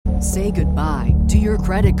Say goodbye to your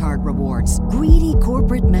credit card rewards. Greedy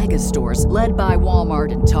corporate mega stores, led by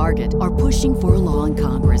Walmart and Target, are pushing for a law in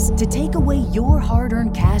Congress to take away your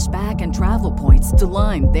hard-earned cash back and travel points to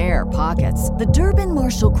line their pockets. The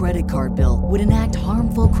Durbin-Marshall credit card bill would enact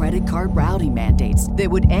harmful credit card routing mandates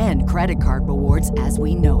that would end credit card rewards as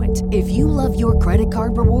we know it. If you love your credit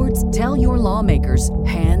card rewards, tell your lawmakers,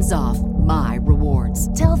 hands off my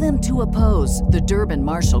rewards. Tell them to oppose the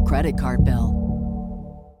Durbin-Marshall credit card bill.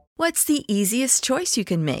 What's the easiest choice you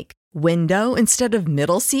can make? Window instead of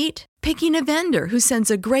middle seat? Picking a vendor who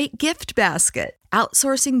sends a great gift basket?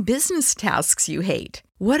 Outsourcing business tasks you hate?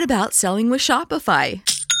 What about selling with Shopify?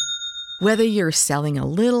 Whether you're selling a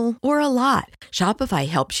little or a lot, Shopify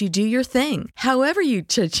helps you do your thing, however you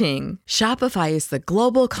cha-ching. Shopify is the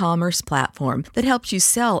global commerce platform that helps you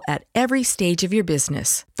sell at every stage of your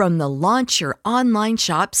business. From the launch your online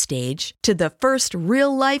shop stage to the first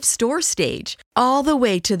real-life store stage, all the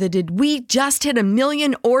way to the did we just hit 1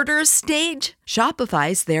 million orders stage.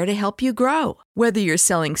 Shopify's there to help you grow. Whether you're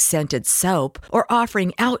selling scented soap or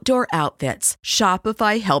offering outdoor outfits,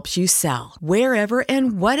 Shopify helps you sell. Wherever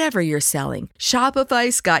and whatever you're selling,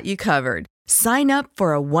 Shopify's got you covered. Sign up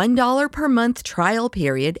for a $1 per month trial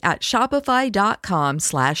period at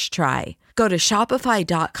shopify.com/try. Go to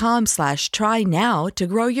shopify.com/try now to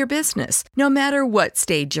grow your business, no matter what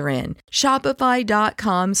stage you're in.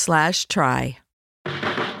 Shopify.com/try.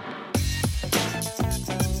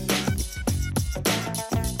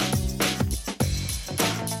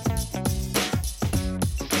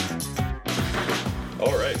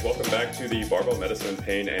 Welcome back to the Barbell Medicine,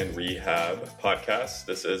 Pain, and Rehab podcast.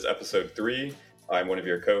 This is episode 3. I'm one of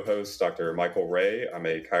your co-hosts, Dr. Michael Ray. I'm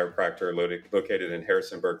a chiropractor located in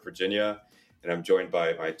Harrisonburg, Virginia, and I'm joined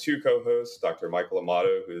by my 2 co-hosts, Dr. Michael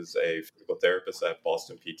Amato, who's a physical therapist at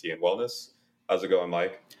Boston PT and Wellness. How's it going,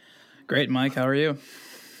 Mike? Great, Mike. How are you?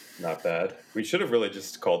 Not bad. We should have really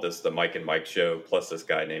just called this the Mike and Mike show, plus this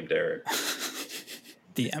guy named Derek.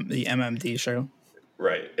 The MMD show.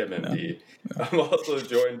 Right, MMD. Yeah. I'm also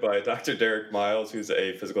joined by Dr. Derek Miles, who's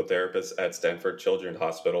a physical therapist at Stanford Children's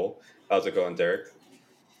Hospital. How's it going, Derek?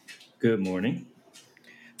 Good morning.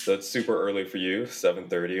 So it's super early for you,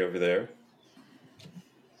 7:30 over there.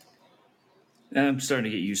 I'm starting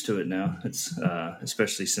to get used to it now. It's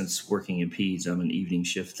especially since working in peds. I'm an evening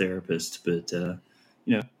shift therapist, but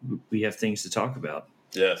we have things to talk about.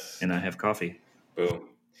 Yes. And I have coffee. Boom.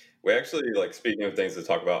 We actually, speaking of things to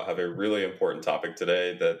talk about, have a really important topic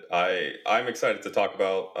today that I'm excited to talk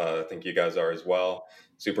about. I think you guys are as well.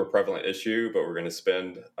 Super prevalent issue, but we're going to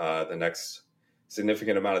spend the next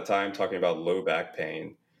significant amount of time talking about low back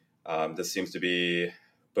pain. This seems to be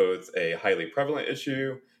both a highly prevalent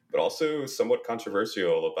issue, but also somewhat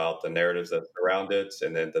controversial about the narratives that surround it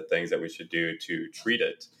and then the things that we should do to treat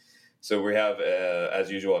it. So we have,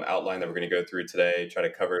 as usual, an outline that we're going to go through today, try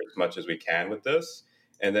to cover as much as we can with this.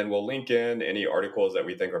 And then we'll link in any articles that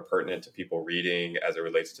we think are pertinent to people reading as it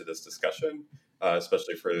relates to this discussion,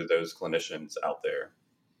 especially for those clinicians out there.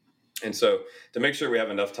 And so to make sure we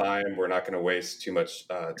have enough time, we're not going to waste too much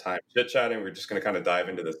time chit-chatting. We're just going to kind of dive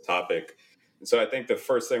into this topic. And so I think the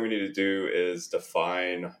first thing we need to do is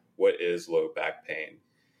define what is low back pain.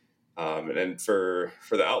 And then for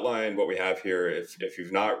the outline, what we have here, if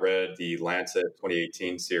you've not read the Lancet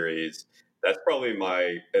 2018 series, that's probably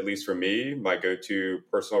at least for me, my go-to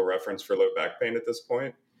personal reference for low back pain at this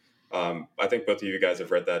point. I think both of you guys have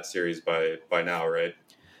read that series by now, right?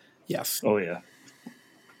 Yes. Oh, yeah.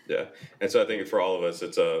 Yeah. And so I think for all of us,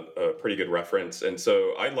 it's a pretty good reference. And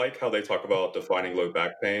so I like how they talk about defining low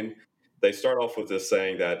back pain. They start off with this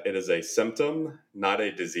saying that it is a symptom, not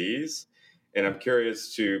a disease. And I'm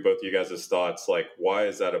curious to both of you guys' thoughts, why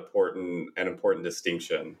is that an important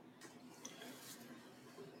distinction?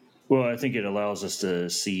 Well, I think it allows us to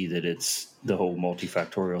see that it's the whole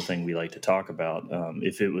multifactorial thing we like to talk about.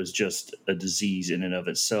 If it was just a disease in and of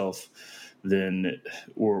itself, then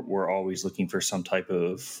we're always looking for some type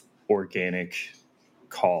of organic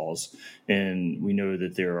cause. And we know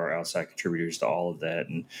that there are outside contributors to all of that.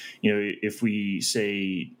 And, if we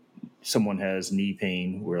say someone has knee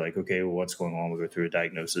pain, we're like, okay, well, what's going on? We go through a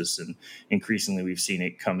diagnosis, and increasingly we've seen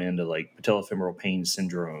it come into patellofemoral pain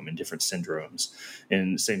syndrome and different syndromes.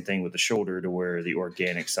 And same thing with the shoulder, to where the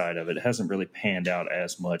organic side of it hasn't really panned out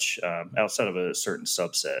as much outside of a certain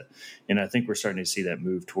subset. And I think we're starting to see that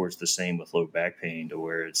move towards the same with low back pain, to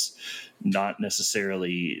where it's not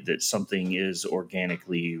necessarily that something is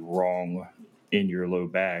organically wrong in your low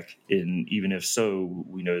back, and even if so,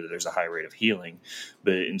 we know that there's a high rate of healing,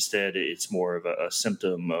 but instead it's more of a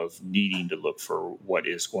symptom of needing to look for what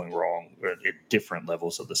is going wrong at different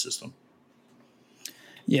levels of the system.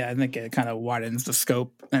 Yeah, I think it kind of widens the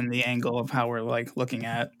scope and the angle of how we're like looking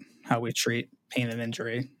at how we treat pain and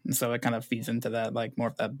injury. And so it kind of feeds into that, like more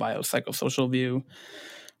of that biopsychosocial view,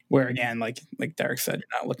 where again, like Derek said,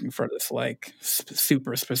 you're not looking for this like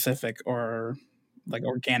super specific or like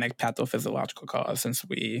organic pathophysiological cause, since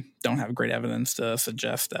we don't have great evidence to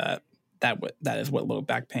suggest that is what low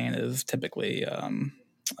back pain is typically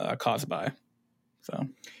caused by. So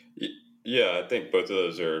Yeah, I think both of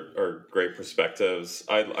those are great perspectives.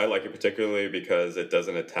 I like it particularly because it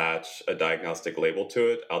doesn't attach a diagnostic label to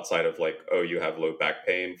it outside of like, oh, you have low back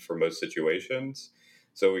pain for most situations.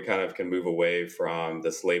 So we kind of can move away from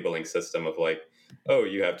this labeling system of like, oh,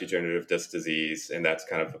 you have degenerative disc disease, and that's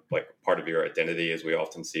kind of like part of your identity, as we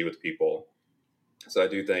often see with people. So I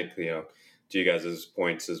do think, to you guys'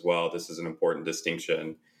 points as well, this is an important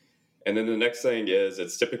distinction. And then the next thing is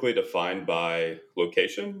it's typically defined by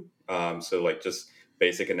location. So, like just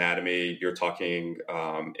basic anatomy, you're talking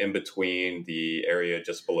in between the area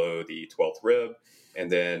just below the 12th rib,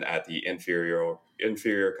 and then at the inferior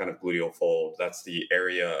kind of gluteal fold. That's the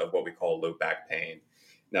area of what we call low back pain.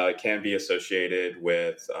 Now, it can be associated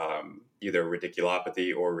with either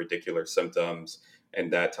radiculopathy or radicular symptoms.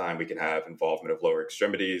 And that time we can have involvement of lower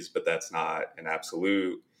extremities, but that's not an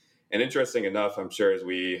absolute. And interesting enough, I'm sure as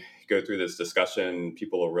we go through this discussion,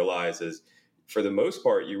 people will realize is for the most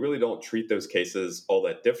part, you really don't treat those cases all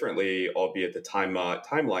that differently, albeit the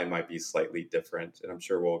timeline might be slightly different. And I'm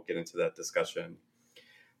sure we'll get into that discussion.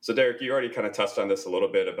 So, Derek, you already kind of touched on this a little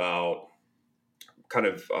bit about kind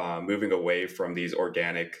of moving away from these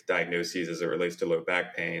organic diagnoses as it relates to low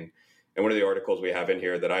back pain. And one of the articles we have in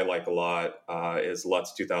here that I like a lot is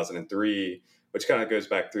Lutz 2003, which kind of goes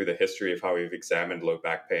back through the history of how we've examined low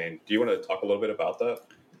back pain. Do you want to talk a little bit about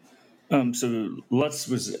that? So Lutz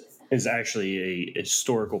is actually a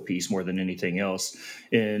historical piece more than anything else,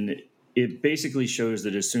 and it basically shows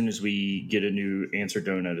that as soon as we get a new answer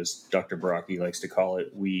donut, as Dr. Baraki likes to call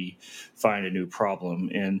it, we find a new problem.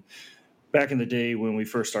 And back in the day when we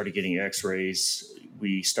first started getting x-rays,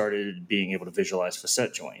 we started being able to visualize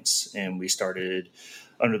facet joints, and we started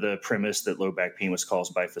under the premise that low back pain was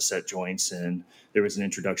caused by facet joints, and there was an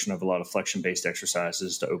introduction of a lot of flexion-based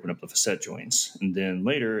exercises to open up the facet joints. And then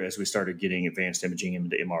later, as we started getting advanced imaging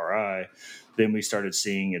into MRI, then we started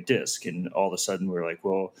seeing a disc, and all of a sudden we're like,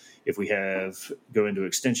 well, if we go into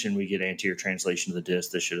extension, we get anterior translation of the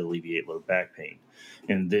disc that should alleviate low back pain.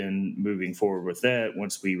 And then moving forward with that,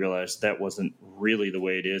 once we realized that wasn't really the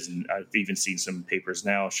way it is, and I've even seen some papers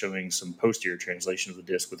now showing some posterior translation of the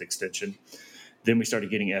disc with extension, then we started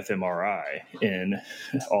getting fMRI, and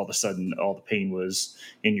all of a sudden, all the pain was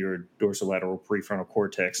in your dorsolateral prefrontal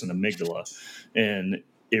cortex and amygdala. And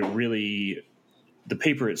the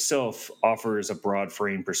paper itself offers a broad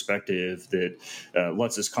frame perspective that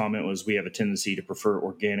Lutz's comment was, we have a tendency to prefer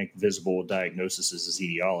organic, visible diagnoses as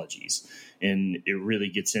etiologies. And it really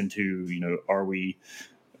gets into, are we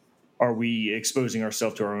exposing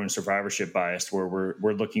ourselves to our own survivorship bias, where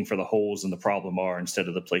we're looking for the holes in the problem are instead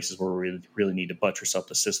of the places where we really need to buttress up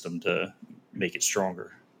the system to make it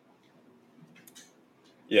stronger?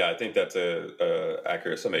 Yeah, I think that's a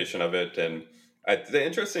accurate summation of it. And the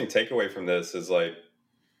interesting takeaway from this is like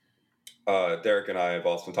Derek and I have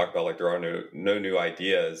often talked about like there are no new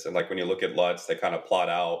ideas, and like when you look at Lutz, they kind of plot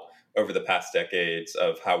out over the past decades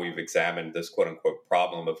of how we've examined this quote unquote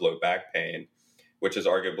problem of low back pain, which is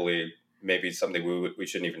arguably maybe something we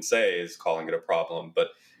shouldn't even say is calling it a problem, but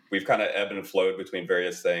we've kind of ebbed and flowed between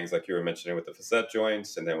various things, like you were mentioning with the facet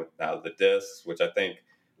joints, and then with now the discs, which I think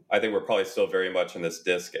we're probably still very much in this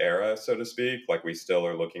disc era, so to speak. Like we still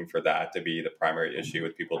are looking for that to be the primary issue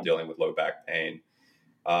with people dealing with low back pain.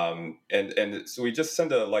 And so we just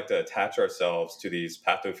tend to like to attach ourselves to these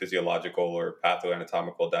pathophysiological or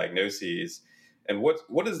pathoanatomical diagnoses. And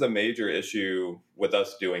what is the major issue with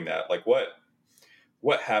us doing that? Like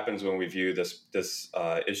what happens when we view this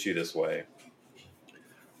issue this way?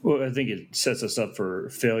 Well, I think it sets us up for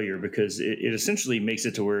failure, because it essentially makes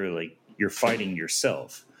it to where like you're fighting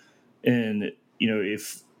yourself. And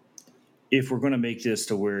if we're going to make this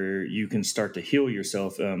to where you can start to heal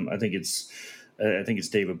yourself, I think it's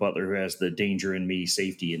David Butler who has the danger in me,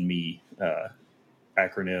 safety in me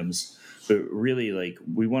acronyms. But really, like,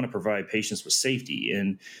 we want to provide patients with safety.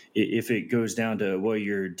 And if it goes down to, well,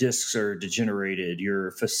 your discs are degenerated,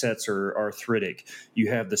 your facets are arthritic, you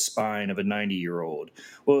have the spine of a 90-year-old,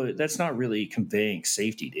 well, that's not really conveying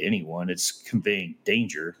safety to anyone. It's conveying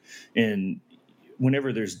danger. And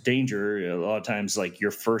whenever there's danger, a lot of times, like,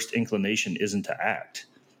 your first inclination isn't to act.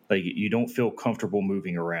 Like, you don't feel comfortable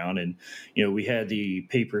moving around. And, we had the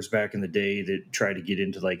papers back in the day that tried to get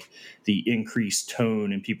into like the increased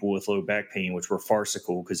tone in people with low back pain, which were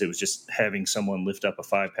farcical because it was just having someone lift up a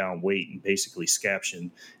 5-pound weight and basically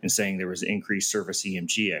scaption and saying there was increased surface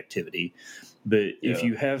EMG activity. But if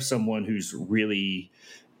you have someone who's really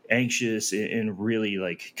anxious and really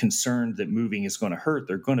like concerned that moving is going to hurt,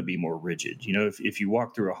 they're going to be more rigid. If you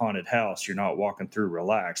walk through a haunted house, you're not walking through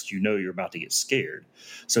relaxed. You're about to get scared,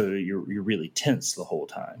 so you're really tense the whole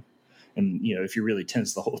time. And if you're really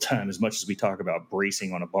tense the whole time, as much as we talk about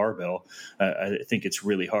bracing on a barbell, I think it's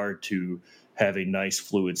really hard to have a nice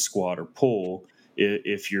fluid squat or pull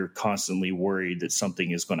if you're constantly worried that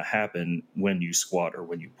something is going to happen when you squat or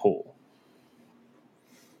when you pull.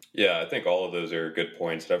 Yeah, I think all of those are good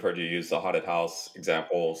points. I've heard you use the haunted house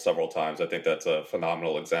example several times. I think that's a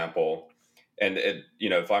phenomenal example. And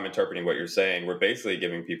if I'm interpreting what you're saying, we're basically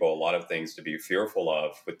giving people a lot of things to be fearful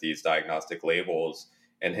of with these diagnostic labels,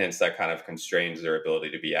 and hence that kind of constrains their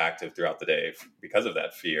ability to be active throughout the day because of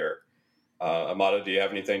that fear. Amato, do you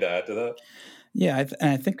have anything to add to that? Yeah, and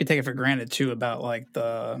I think we take it for granted too about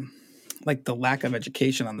the lack of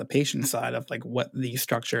education on the patient side of like what these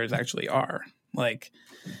structures actually are. Like,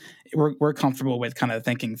 we're comfortable with kind of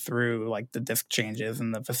thinking through like the disc changes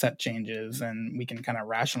and the facet changes, and we can kind of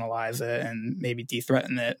rationalize it and maybe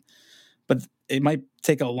de-threaten it. But it might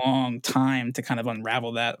take a long time to kind of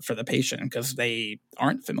unravel that for the patient because they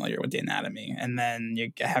aren't familiar with the anatomy. And then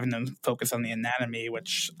you're having them focus on the anatomy,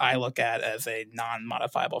 which I look at as a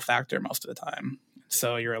non-modifiable factor most of the time.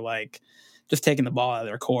 So you're like just taking the ball out of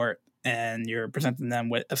their court, and you're presenting them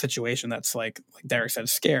with a situation that's like Derek said,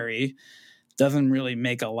 scary. Doesn't really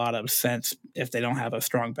make a lot of sense if they don't have a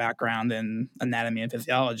strong background in anatomy and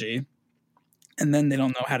physiology. And then they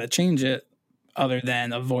don't know how to change it other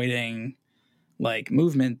than avoiding like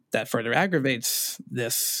movement that further aggravates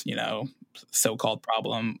this, so-called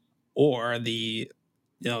problem, or the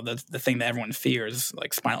thing that everyone fears,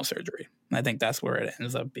 like spinal surgery. And I think that's where it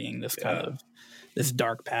ends up being this kind of this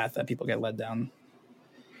dark path that people get led down.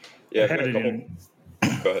 Yeah,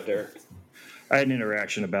 go ahead, Derek. I had an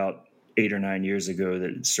interaction about 8 or 9 years ago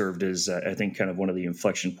that served as, I think, kind of one of the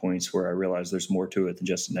inflection points where I realized there's more to it than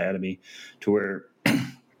just anatomy, to where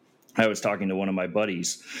I was talking to one of my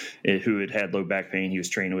buddies who had low back pain. He was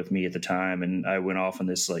training with me at the time, and I went off on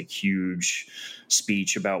this like huge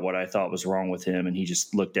speech about what I thought was wrong with him. And he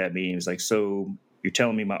just looked at me and he was like, "So you're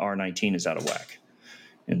telling me my R19 is out of whack?"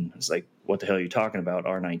 And I was like, "What the hell are you talking about,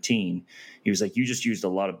 R19?" He was like, "You just used a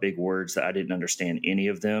lot of big words that I didn't understand any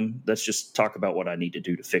of them. Let's just talk about what I need to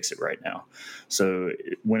do to fix it right now." So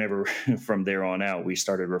whenever from there on out, we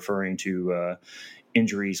started referring to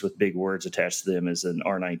injuries with big words attached to them as an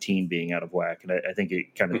R19 being out of whack. And I think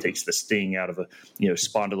it kind of takes the sting out of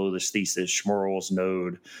spondylolisthesis, Schmerl's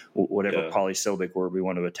node, whatever polysyllabic word we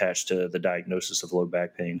want to attach to the diagnosis of low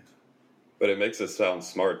back pain. But it makes us sound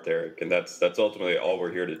smart, Derek, and that's ultimately all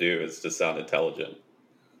we're here to do, is to sound intelligent.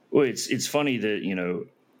 Well, it's funny that,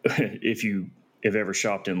 if you have ever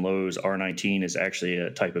shopped in Lowe's, R19 is actually a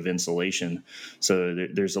type of insulation. So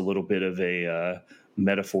there's a little bit of a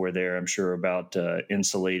metaphor there, I'm sure, about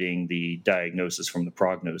insulating the diagnosis from the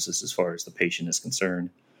prognosis as far as the patient is concerned.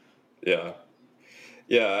 Yeah.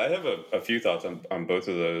 I have a few thoughts on both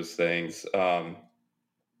of those things.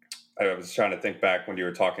 I was trying to think back when you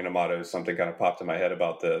were talking to Amato, something kind of popped in my head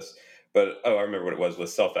about this. But, I remember what it was with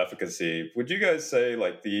self-efficacy. Would you guys say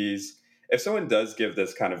like if someone does give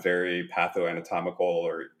this kind of very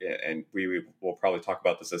pathoanatomical, and we will probably talk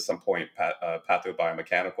about this at some point,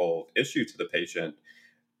 pathobiomechanical issue to the patient,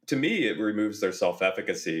 to me, it removes their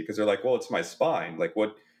self-efficacy because they're like, well, it's my spine. Like,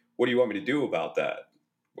 what do you want me to do about that?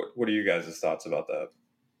 What are you guys' thoughts about that?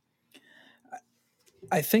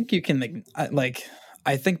 I think you can,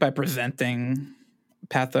 I think by presenting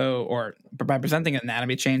patho or by presenting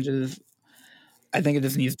anatomy changes, I think it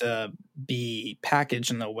just needs to be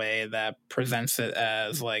packaged in a way that presents it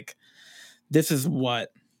as like, this is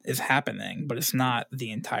what is happening, but it's not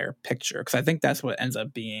the entire picture. Because I think that's what ends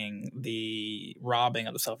up being the robbing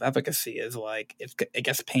of the self-efficacy, is like it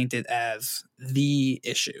gets painted as the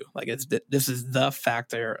issue. Like this is the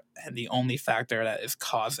factor and the only factor that is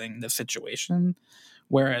causing the situation.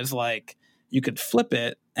 Whereas like you could flip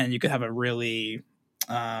it and you could have a really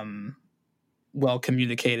well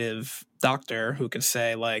communicative doctor who could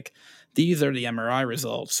say like, these are the MRI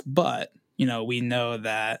results, but we know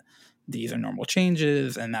that these are normal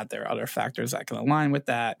changes and that there are other factors that can align with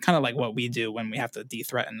that, kind of like what we do when we have to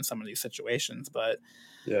de-threaten some of these situations. But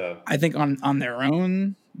I think on their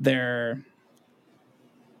own, they're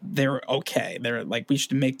they're okay. They're like, we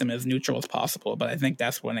should make them as neutral as possible. But I think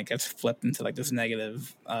that's when it gets flipped into like this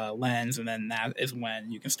negative lens, and then that is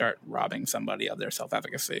when you can start robbing somebody of their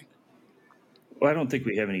self-efficacy. Well, I don't think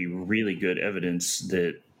we have any really good evidence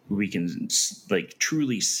that we can like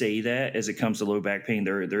truly say that as it comes to low back pain.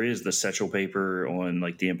 There is the Setchell paper on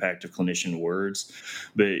like the impact of clinician words,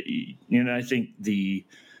 but I think the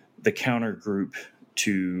counter group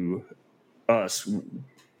to us,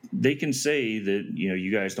 they can say that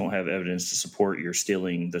you guys don't have evidence to support you're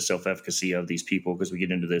stealing the self-efficacy of these people, because we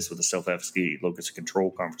get into this with the self-efficacy locus of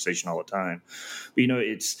control conversation all the time. But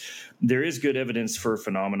there is good evidence for a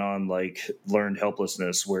phenomenon like learned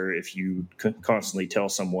helplessness, where if you constantly tell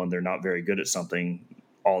someone they're not very good at something,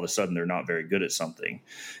 all of a sudden they're not very good at something.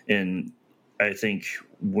 And I think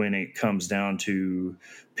when it comes down to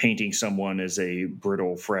painting someone as a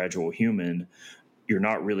brittle, fragile human, you're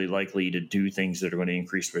not really likely to do things that are going to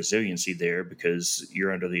increase resiliency there, because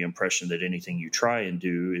you're under the impression that anything you try and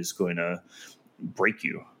do is going to break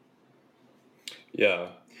you. Yeah.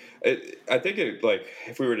 I think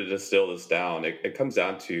if we were to distill this down, it comes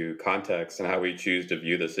down to context and how we choose to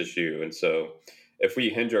view this issue. And so if we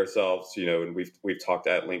hinge ourselves, and we've talked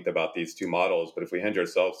at length about these two models, but if we hinge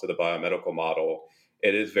ourselves to the biomedical model,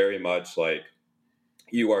 it is very much like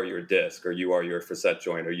you are your disc, or you are your facet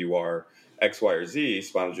joint, or you are X, Y, or Z,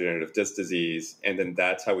 spinal degenerative disc disease. And then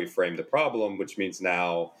that's how we frame the problem, which means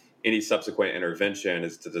now any subsequent intervention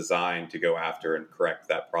is designed to go after and correct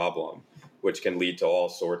that problem, which can lead to all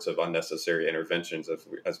sorts of unnecessary interventions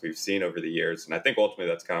as we've seen over the years. And I think ultimately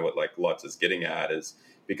that's kind of what like Lutz is getting at, is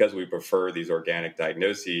because we prefer these organic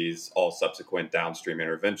diagnoses, all subsequent downstream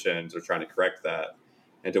interventions are trying to correct that.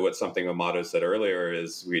 And to what something Amato said earlier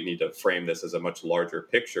is we need to frame this as a much larger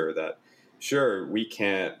picture that, sure, we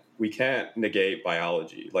can't negate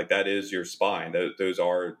biology. Like, that is your spine. Those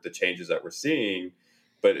are the changes that we're seeing,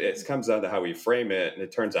 but it comes down to how we frame it. And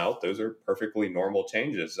it turns out those are perfectly normal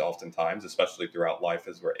changes oftentimes, especially throughout life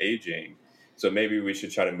as we're aging. So maybe we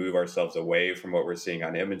should try to move ourselves away from what we're seeing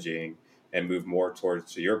on imaging and move more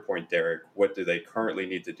towards, to your point, Derek, what do they currently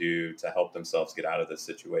need to do to help themselves get out of this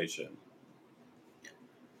situation?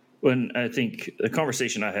 When I think the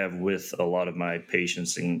conversation I have with a lot of my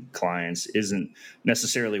patients and clients isn't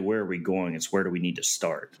necessarily where are we going, it's where do we need to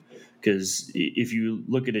start. Because if you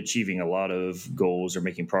look at achieving a lot of goals or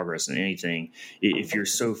making progress in anything, if you're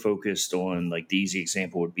so focused on, like, the easy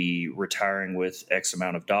example would be retiring with X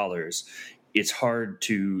amount of dollars, it's hard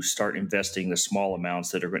to start investing the small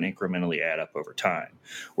amounts that are going to incrementally add up over time.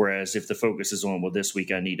 Whereas if the focus is on, well, this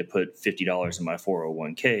week I need to put $50 in my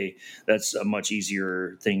 401k, that's a much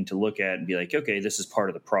easier thing to look at and be like, okay, this is part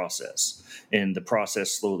of the process. And the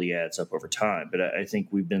process slowly adds up over time. But I think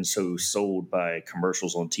we've been so sold by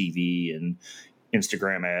commercials on TV and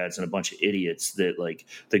Instagram ads and a bunch of idiots that, like,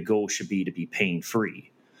 the goal should be to be pain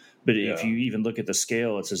free. But if you even look at the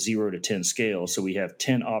scale, it's a 0 to 10 scale. So we have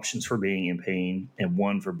 10 options for being in pain and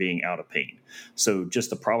 1 for being out of pain. So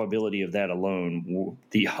just the probability of that alone,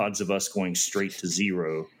 the odds of us going straight to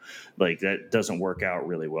 0, like, that doesn't work out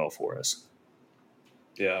really well for us.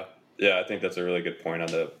 Yeah. I think that's a really good point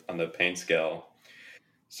on the pain scale.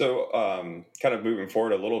 So kind of moving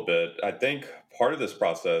forward a little bit, I think part of this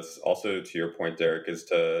process, also to your point, Derek, is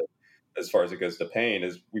to, as far as it goes to pain,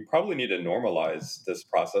 is we probably need to normalize this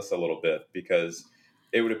process a little bit, because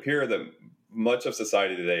it would appear that much of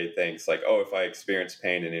society today thinks like, oh, if I experience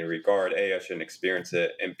pain in any regard, A, I shouldn't experience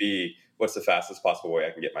it, and B, what's the fastest possible way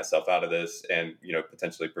I can get myself out of this and,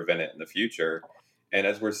 potentially prevent it in the future. And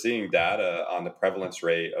as we're seeing data on the prevalence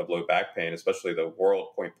rate of low back pain, especially the world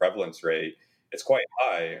point prevalence rate, it's quite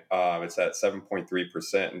high. It's at 7.3%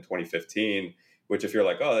 in 2015, which, if you're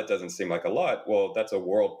like, oh, that doesn't seem like a lot, well, that's a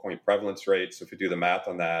world point prevalence rate. So if you do the math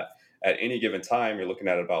on that, at any given time, you're looking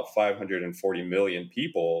at about 540 million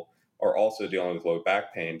people are also dealing with low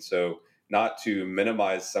back pain. So not to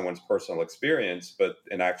minimize someone's personal experience, but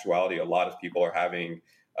in actuality, a lot of people are having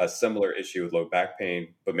a similar issue with low back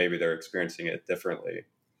pain, but maybe they're experiencing it differently.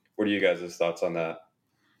 What are you guys' thoughts on that?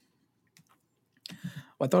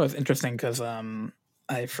 Well, I thought it was interesting because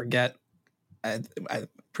I forget. I'm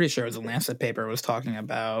pretty sure it was a Lancet paper was talking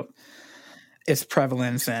about its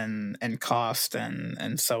prevalence and cost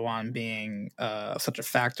and so on being such a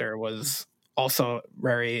factor, was also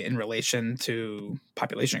very in relation to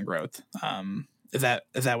population growth. Is that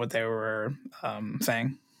what they were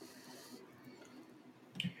saying?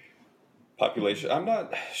 Population, I'm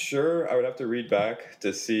not sure. I would have to read back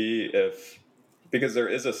to see if, because there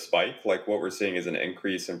is a spike, like what we're seeing is an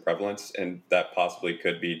increase in prevalence, and that possibly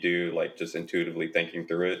could be due, like, just intuitively thinking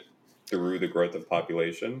through it, through the growth of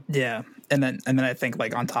population. Yeah, and then I think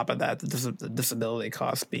like on top of that, the disability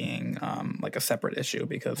cost being like a separate issue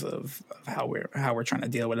because of how we're trying to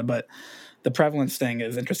deal with it. But the prevalence thing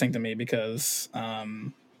is interesting to me because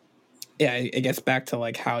yeah, it gets back to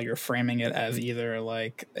like how you're framing it as either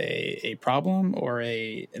like a problem or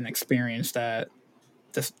an experience that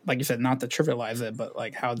just like you said, not to trivialize it, but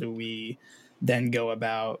like how do we then go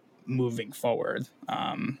about moving forward?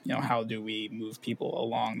 How do we move people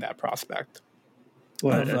along that prospect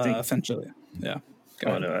Well, of I think essentially, yeah.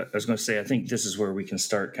 Go Oh, ahead. no, I was going to say, I think this is where we can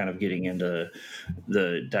start kind of getting into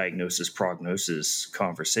the diagnosis prognosis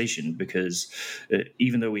conversation because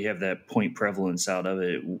even though we have that point prevalence out of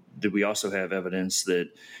it, we also have evidence that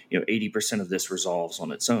 80% of this resolves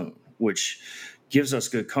on its own, which gives us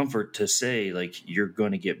good comfort to say like you're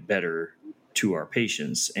going to get better to our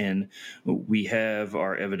patients, and we have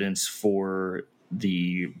our evidence for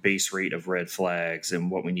the base rate of red flags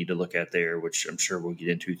and what we need to look at there, which I'm sure we'll get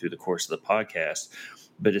into through the course of the podcast.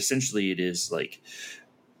 But essentially, it is like,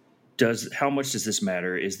 how much does this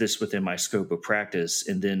matter? Is this within my scope of practice?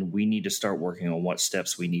 And then we need to start working on what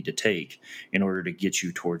steps we need to take in order to get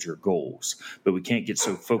you towards your goals. But we can't get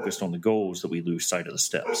so focused on the goals that we lose sight of the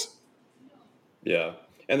steps. Yeah.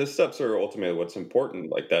 And the steps are ultimately what's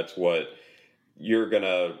important. Like that's what you're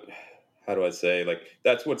gonna, how do I say, like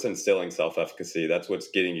that's what's instilling self-efficacy. That's what's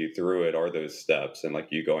getting you through it, are those steps and like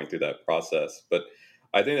you going through that process. But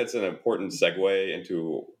I think that's an important segue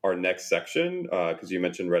into our next section, because you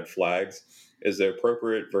mentioned red flags, is the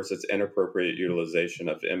appropriate versus inappropriate utilization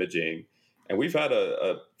of imaging. And we've had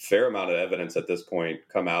a fair amount of evidence at this point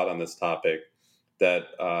come out on this topic that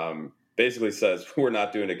basically says we're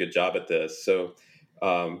not doing a good job at this. So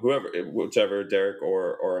whichever Derek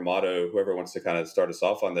or Amato, whoever wants to kind of start us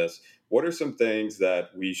off on this, what are some things that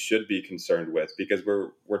we should be concerned with? Because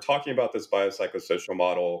we're talking about this biopsychosocial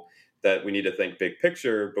model that we need to think big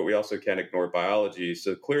picture, but we also can't ignore biology.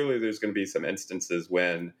 So clearly there's going to be some instances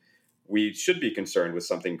when we should be concerned with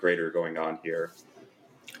something greater going on here.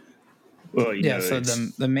 Well, so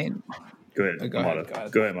the main. Go ahead, Amato.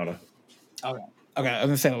 Go ahead, Amato. Okay. I was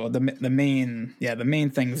gonna say, well, the main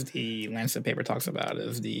things the Lancet paper talks about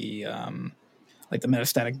is the like the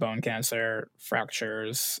metastatic bone cancer,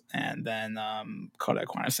 fractures, and then caudate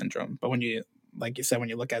equina syndrome. But when you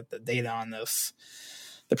look at the data on this,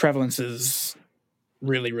 the prevalence is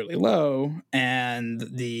really, really low, and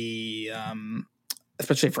the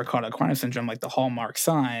especially for caudate equina syndrome, like the hallmark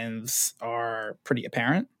signs are pretty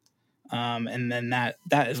apparent. And then that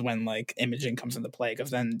is when like imaging comes into play,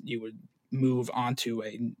 because then you would move on to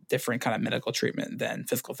a different kind of medical treatment than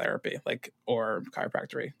physical therapy, like, or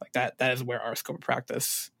chiropractic. Like that is where our scope of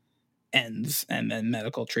practice ends, and then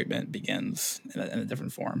medical treatment begins in a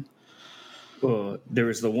different form. Well, there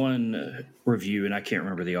was the one review, and I can't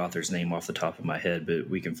remember the author's name off the top of my head, but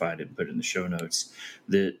we can find it and put it in the show notes,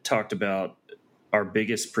 that talked about our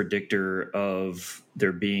biggest predictor of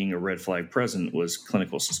there being a red flag present was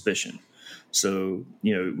clinical suspicion. So,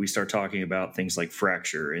 we start talking about things like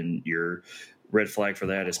fracture, and your red flag for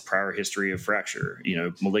that is prior history of fracture,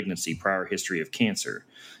 malignancy, prior history of cancer.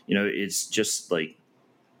 It's just like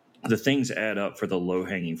the things add up for the low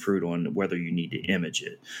hanging fruit on whether you need to image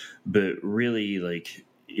it. But really, like,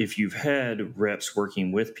 if you've had reps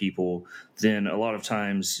working with people, then a lot of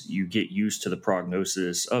times you get used to the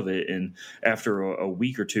prognosis of it. And after a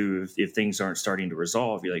week or two, if things aren't starting to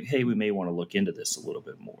resolve, you're like, hey, we may want to look into this a little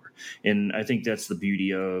bit more. And I think that's the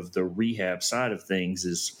beauty of the rehab side of things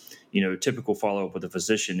is, typical follow-up with a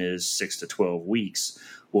physician is 6 to 12 weeks.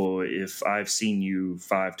 Well, if I've seen you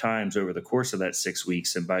 5 times over the course of that 6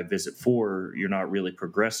 weeks, and by visit 4, you're not really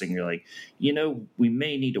progressing, you're like, we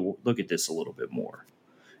may need to look at this a little bit more.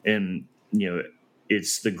 And,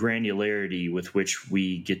 it's the granularity with which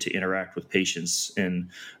we get to interact with patients. And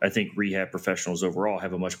I think rehab professionals overall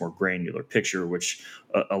have a much more granular picture, which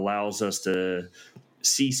allows us to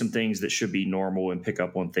see some things that should be normal and pick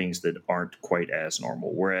up on things that aren't quite as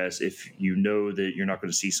normal. Whereas if you know that you're not going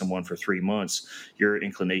to see someone for 3 months, your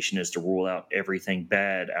inclination is to rule out everything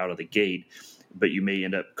bad out of the gate. But you may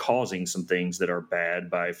end up causing some things that are bad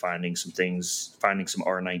by finding some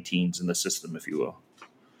R19s in the system, if you will.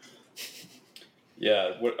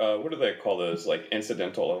 Yeah, what do they call those? Like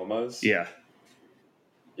incidental illness? Yeah.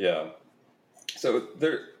 So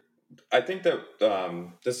I think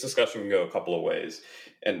that this discussion can go a couple of ways,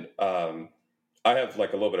 and I have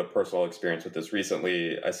like a little bit of personal experience with this.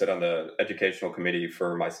 Recently, I sit on the educational committee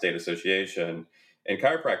for my state association, and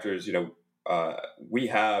chiropractors, we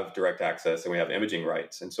have direct access and we have imaging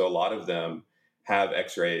rights, and so a lot of them have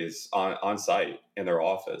X-rays on site in their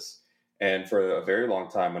office. And for a very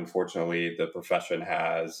long time, unfortunately, the profession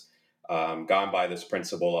has gone by this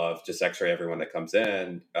principle of just x-ray everyone that comes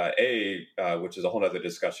in, which is a whole other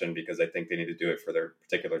discussion because I think they need to do it for their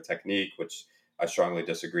particular technique, which I strongly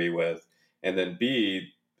disagree with. And then B,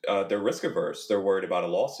 they're risk averse. They're worried about a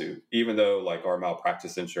lawsuit, even though like our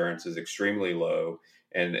malpractice insurance is extremely low.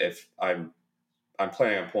 And if I'm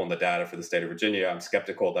planning on pulling the data for the state of Virginia, I'm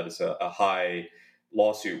skeptical that it's a high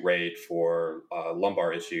lawsuit rate for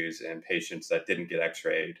lumbar issues in patients that didn't get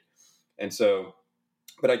x-rayed. And so,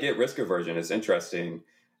 but I get risk aversion is interesting.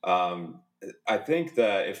 I think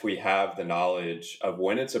that if we have the knowledge of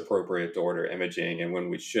when it's appropriate to order imaging and when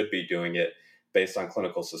we should be doing it based on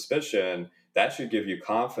clinical suspicion, that should give you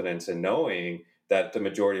confidence in knowing that the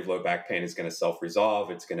majority of low back pain is going to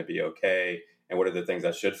self-resolve, it's going to be okay, and what are the things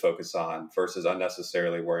I should focus on versus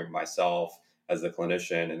unnecessarily worrying myself as the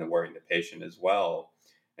clinician and then worrying the patient as well.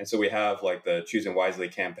 And so we have like the Choosing Wisely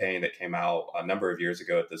campaign that came out a number of years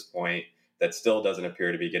ago at this point that still doesn't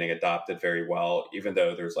appear to be getting adopted very well, even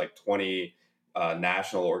though there's like 20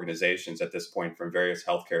 national organizations at this point from various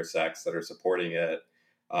healthcare sects that are supporting it.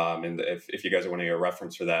 And if you guys are wanting a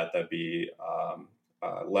reference for that, that'd be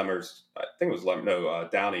Lemmers, I think it was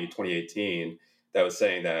Downey 2018, that was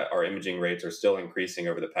saying that our imaging rates are still increasing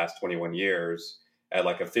over the past 21 years at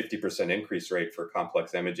like a 50% increase rate for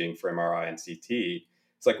complex imaging for MRI and CT.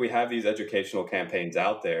 It's like we have these educational campaigns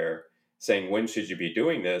out there saying when should you be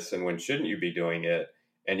doing this and when shouldn't you be doing it,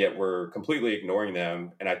 and yet we're completely ignoring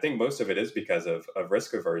them. And I think most of it is because of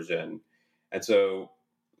risk aversion. And so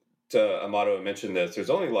to Amato mentioned this, there's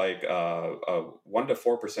only like 1 to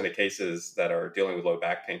 4% of cases that are dealing with low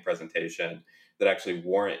back pain presentation that actually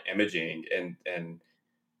warrant imaging. And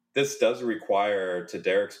this does require, to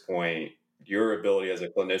Derek's point, your ability as a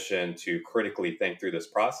clinician to critically think through this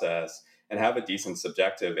process and have a decent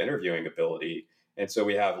subjective interviewing ability. And so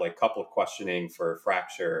we have like coupled questioning for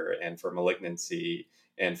fracture and for malignancy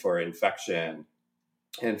and for infection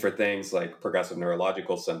and for things like progressive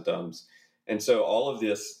neurological symptoms. And so all of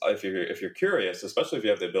this, if you're curious, especially if you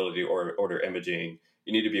have the ability to order imaging,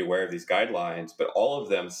 you need to be aware of these guidelines. But all of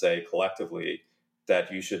them say collectively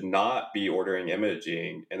that you should not be ordering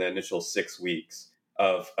imaging in the initial 6 weeks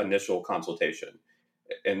of initial consultation.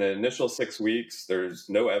 In the initial 6 weeks, there's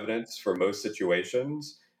no evidence for most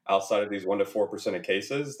situations outside of these 1 to 4% of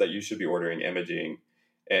cases that you should be ordering imaging.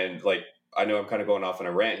 And like, I know I'm kind of going off on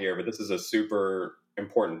a rant here, but this is a super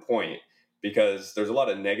important point because there's a lot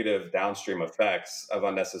of negative downstream effects of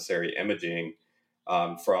unnecessary imaging,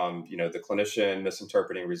 from the clinician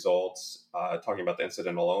misinterpreting results, talking about the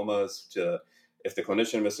incidentalomas, to if the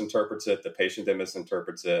clinician misinterprets it, the patient then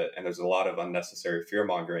misinterprets it, and there's a lot of unnecessary fear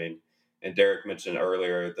mongering. And Derek mentioned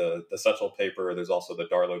earlier the Suchel paper. There's also the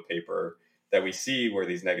Darlow paper that we see where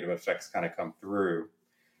these negative effects kind of come through.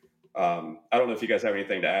 I don't know if you guys have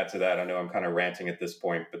anything to add to that. I know I'm kind of ranting at this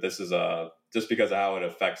point, but this is just because of how it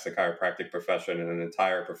affects the chiropractic profession and an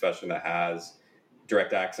entire profession that has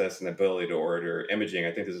direct access and ability to order imaging.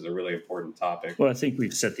 I think this is a really important topic. Well, I think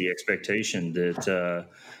we've set the expectation that,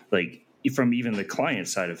 from even the client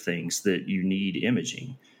side of things, that you need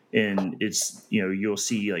imaging. And it's, you'll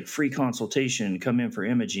see like free consultation, come in for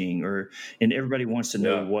imaging, and everybody wants to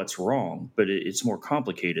know what's wrong, but it's more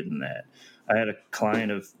complicated than that. I had a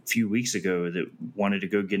client a few weeks ago that wanted to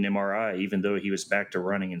go get an MRI, even though he was back to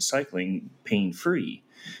running and cycling pain-free.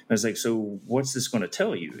 I was like, so what's this going to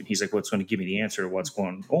tell you? And he's like, well, it's going to give me the answer to what's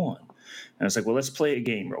going on. And I was like, well, let's play a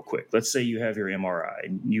game real quick. Let's say you have your MRI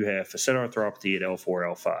and you have facet arthropathy at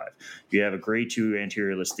L4, L5. You have a grade 2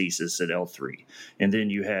 anterior listhesis at L3. And then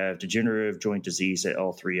you have degenerative joint disease at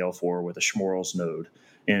L3, L4 with a Schmorl's node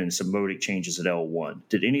and some modic changes at L1.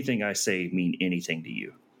 Did anything I say mean anything to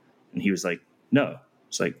you? And he was like, no.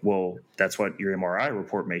 It's like, well, that's what your MRI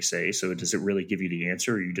report may say. So does it really give you the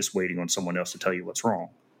answer, or are you just waiting on someone else to tell you what's wrong?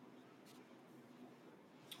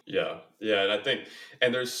 Yeah. And I think,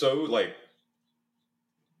 and there's so many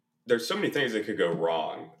things that could go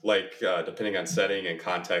wrong, like depending on setting and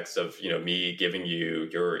context of, me giving you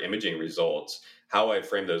your imaging results, how I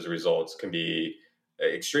frame those results can be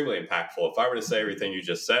extremely impactful. If I were to say everything you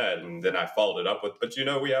just said, and then I followed it up with, but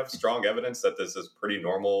we have strong evidence that this is pretty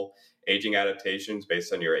normal aging adaptations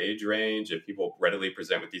based on your age range, and people readily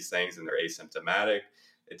present with these things and they're asymptomatic.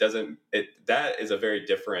 That is a very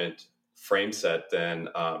different frame set than,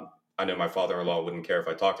 I know my father-in-law wouldn't care if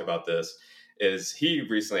I talked about this, is he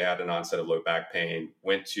recently had an onset of low back pain,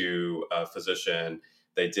 went to a physician,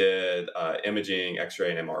 they did imaging,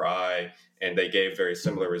 x-ray, and MRI, and they gave very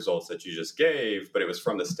similar results that you just gave, but it was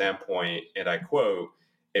from the standpoint, and I quote,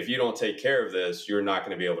 if you don't take care of this, you're not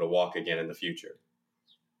going to be able to walk again in the future.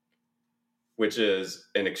 which is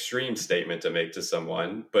an extreme statement to make to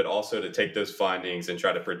someone, but also to take those findings and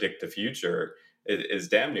try to predict the future is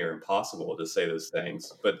damn near impossible to say those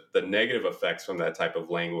things. But the negative effects from that type of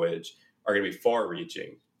language are going to be far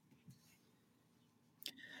reaching.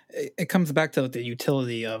 It comes back to the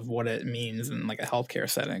utility of what it means in like a healthcare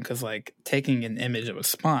setting, because like taking an image of a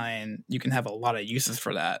spine, you can have a lot of uses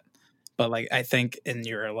for that. But like I think in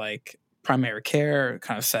your like primary care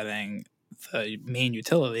kind of setting, the main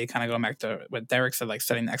utility, kind of going back to what Derek said, like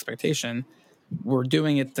setting the expectation, we're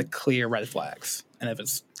doing it to clear red flags. And if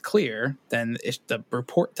it's clear, then the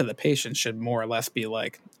report to the patient should more or less be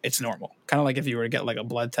like, it's normal. Kind of like if you were to get like a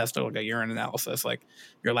blood test or like a urine analysis, like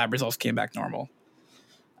your lab results came back normal.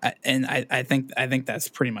 I think that's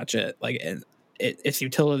pretty much it. Like its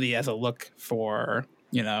utility as a look for,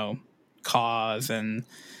 cause and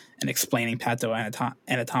explaining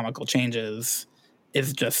pathoanatomical changes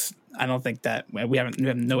is just, I don't think that we have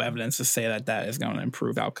no evidence to say that is going to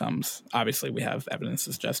improve outcomes. Obviously, we have evidence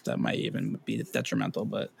to suggest that might even be detrimental,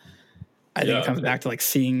 but I think it comes back to like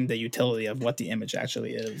seeing the utility of what the image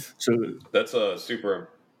actually is. So that's a super.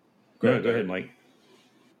 Go ahead, Mike.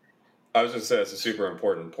 I was going to say that's a super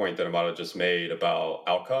important point that Amato just made about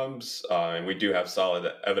outcomes. And we do have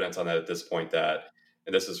solid evidence on that at this point that,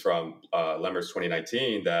 and this is from Lemmer's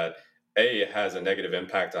 2019, that it has a negative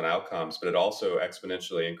impact on outcomes, but it also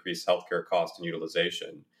exponentially increased healthcare cost and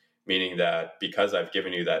utilization, meaning that because I've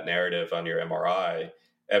given you that narrative on your MRI,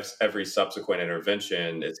 every subsequent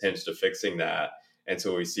intervention is hinged to fixing that. And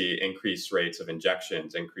so we see increased rates of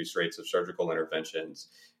injections, increased rates of surgical interventions,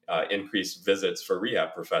 increased visits for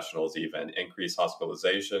rehab professionals, even increased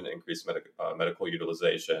hospitalization, increased medical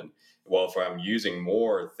utilization. Well, if I'm using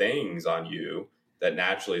more things on you, that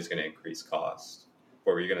naturally is going to increase cost.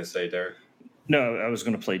 What were you going to say, Derek? No, I was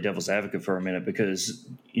going to play devil's advocate for a minute because,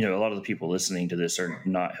 a lot of the people listening to this are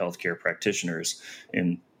not healthcare practitioners,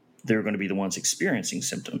 and they're going to be the ones experiencing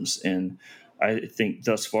symptoms. And I think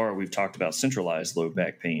thus far we've talked about centralized low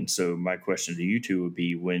back pain. So my question to you two would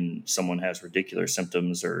be, when someone has radicular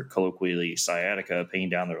symptoms or colloquially sciatica, pain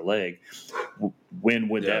down their leg, when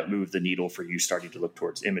would that move the needle for you starting to look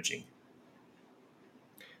towards imaging?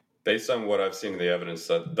 Based on what I've seen in the evidence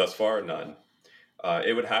thus far, none.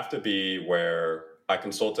 It would have to be where I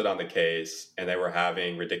consulted on the case and they were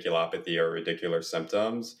having radiculopathy or radicular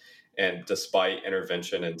symptoms. And despite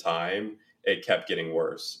intervention and time, it kept getting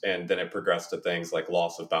worse. And then it progressed to things like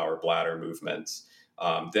loss of bowel or bladder movements.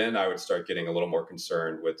 Then I would start getting a little more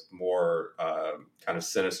concerned with more kind of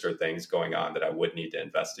sinister things going on that I would need to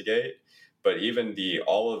investigate. But even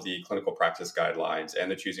all of the clinical practice guidelines and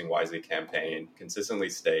the Choosing Wisely campaign consistently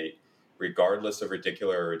state, regardless of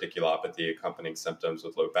radicular or radiculopathy accompanying symptoms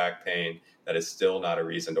with low back pain, that is still not a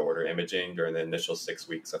reason to order imaging during the initial 6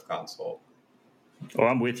 weeks of consult. Oh,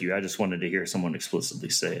 I'm with you. I just wanted to hear someone explicitly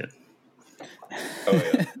say it. Oh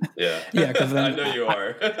yeah. Because I know you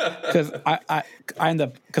are. Because I end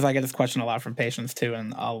up, because I get this question a lot from patients too,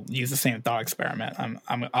 and I'll use the same thought experiment.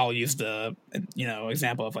 I'll use the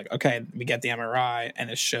example of like, okay, we get the MRI and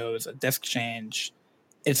it shows a disc change.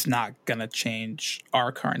 It's not gonna change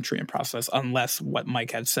our current treatment process unless what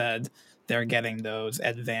Mike had said, they're getting those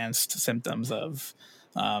advanced symptoms of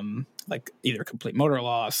like either complete motor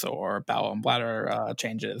loss or bowel and bladder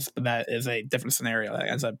changes. But that is a different scenario that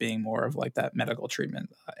ends up being more of like that medical treatment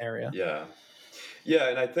area. Yeah.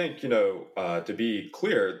 And I think, to be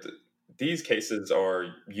clear, these cases are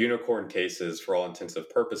unicorn cases for all intensive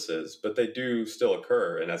purposes, but they do still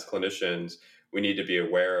occur. And as clinicians, we need to be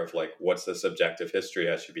aware of like, what's the subjective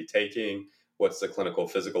history I should be taking? What's the clinical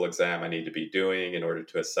physical exam I need to be doing in order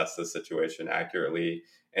to assess the situation accurately,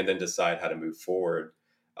 and then decide how to move forward.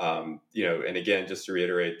 And again, just to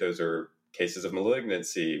reiterate, those are cases of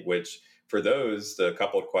malignancy, which for those, the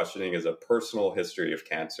coupled questioning is a personal history of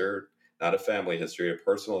cancer, not a family history, a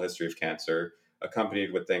personal history of cancer,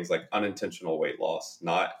 accompanied with things like unintentional weight loss.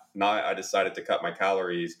 Not I decided to cut my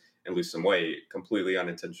calories and lose some weight, completely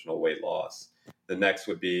unintentional weight loss. The next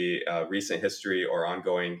would be a recent history or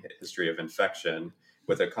ongoing history of infection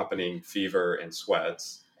with accompanying fever and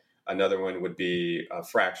sweats. Another one would be a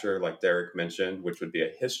fracture, like Derek mentioned, which would be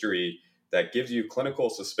a history that gives you clinical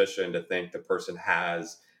suspicion to think the person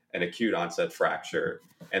has an acute onset fracture.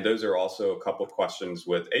 And those are also a couple of questions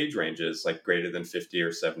with age ranges, like greater than 50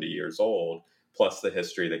 or 70 years old, plus the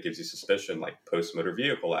history that gives you suspicion, like post-motor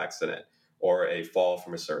vehicle accident or a fall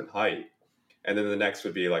from a certain height. And then the next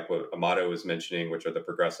would be like what Amato was mentioning, which are the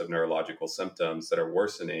progressive neurological symptoms that are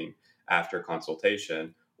worsening after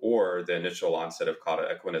consultation, or the initial onset of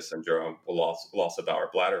cauda equina syndrome, loss of bowel or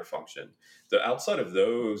bladder function. Outside of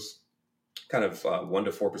those kind of 1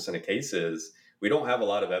 to 4% of cases, we don't have a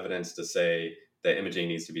lot of evidence to say that imaging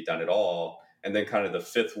needs to be done at all. And then kind of the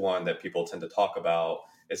fifth one that people tend to talk about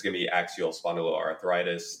is going to be axial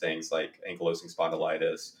spondyloarthritis, things like ankylosing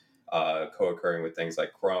spondylitis, co-occurring with things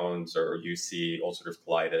like Crohn's or UC, ulcerative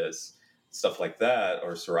colitis, stuff like that,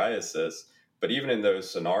 or psoriasis. But even in those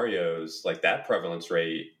scenarios, like that prevalence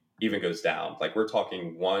rate even goes down. Like we're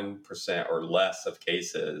talking 1% or less of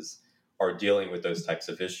cases are dealing with those types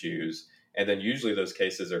of issues. And then usually those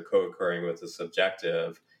cases are co-occurring with a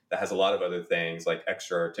subjective that has a lot of other things like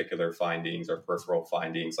extra-articular findings or peripheral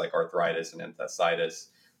findings like arthritis and enthesitis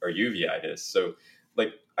or uveitis. So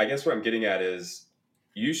like, I guess what I'm getting at is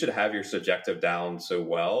you should have your subjective down so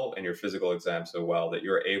well and your physical exam so well that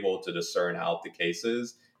you're able to discern out the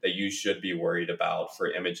cases that you should be worried about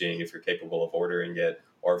for imaging if you're capable of ordering it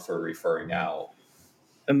or for referring out.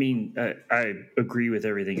 I mean, I agree with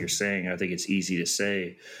everything you're saying. I think it's easy to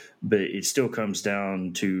say, but it still comes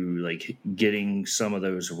down to like getting some of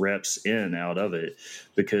those reps in out of it,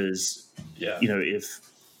 because, Yeah. you know, if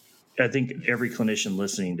I think every clinician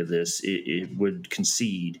listening to this, it would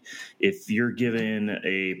concede if you're given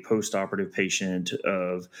a post-operative patient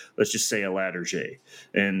of, let's just say, a Latarjet,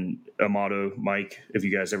 and Amato, Mike, have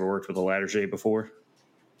you guys ever worked with a Latarjet before?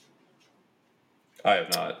 I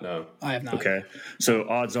have not, no. I have not. Okay. So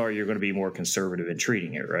odds are you're going to be more conservative in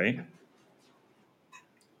treating it, right?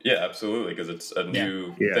 Yeah, absolutely, because it's a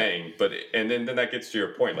new Yeah. thing. But and then that gets to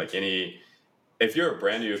your point. Like if you're a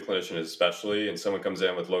brand new clinician, especially, and someone comes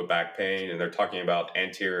in with low back pain and they're talking about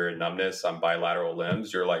anterior numbness on bilateral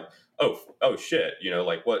limbs, you're like, oh shit,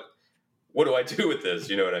 like what do I do with this?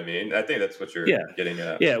 You know what I mean? I think that's what you're getting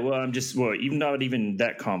at. Yeah, well, even not even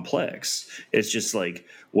that complex. It's just like,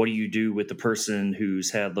 what do you do with the person who's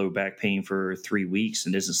had low back pain for 3 weeks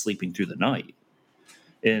and isn't sleeping through the night?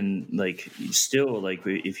 And like, still, like,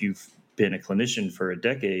 if you've been a clinician for a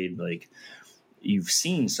decade, like, you've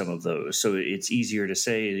seen some of those. So it's easier to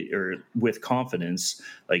say, or with confidence,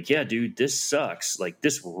 like, yeah, dude, this sucks. Like,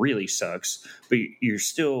 this really sucks. But you're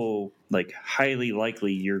still like highly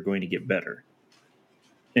likely you're going to get better.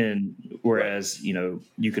 And whereas,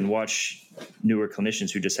 you can watch newer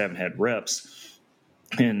clinicians who just haven't had reps,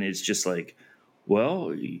 and it's just like, well,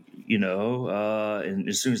 and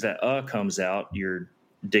as soon as that comes out, you're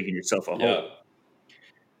digging yourself a hole.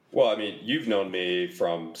 Well, I mean, you've known me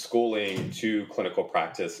from schooling to clinical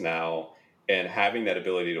practice now, and having that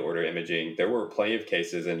ability to order imaging. There were plenty of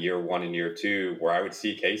cases in year 1 and year 2 where I would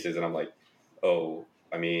see cases and I'm like, oh,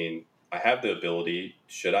 I mean, I have the ability.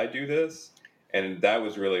 Should I do this? And that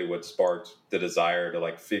was really what sparked the desire to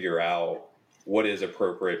like figure out what is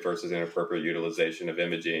appropriate versus inappropriate utilization of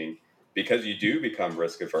imaging, because you do become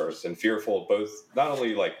risk averse and fearful, both not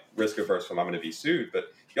only like risk averse from I'm going to be sued,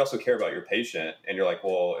 but you also care about your patient. And you're like,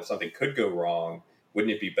 well, if something could go wrong,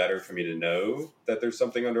 wouldn't it be better for me to know that there's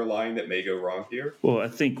something underlying that may go wrong here? Well, I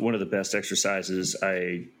think one of the best exercises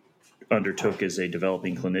I undertook as a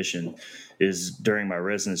developing clinician is during my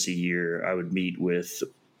residency year, I would meet with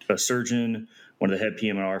a surgeon, one of the head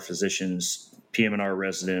PM&R physicians, PM&R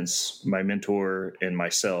residents, my mentor, and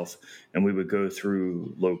myself, and we would go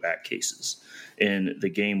through low back cases. And the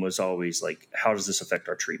game was always like, how does this affect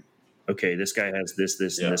our treatment? Okay, this guy has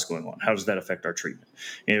this, and this going on. How does that affect our treatment?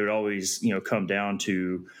 And it would always, come down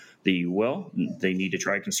to they need to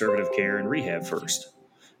try conservative care and rehab first.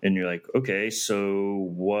 And you're like, okay, so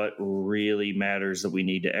what really matters that we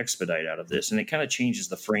need to expedite out of this? And it kind of changes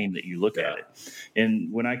the frame that you look at it.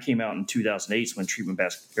 And when I came out in 2008, when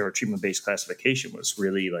treatment-based classification was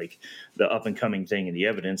really like the up-and-coming thing in the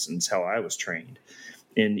evidence, and it's how I was trained.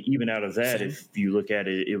 And even out of that, if you look at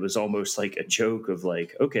it, it was almost like a joke of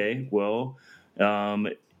like, okay, well,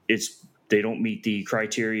 they don't meet the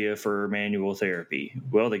criteria for manual therapy.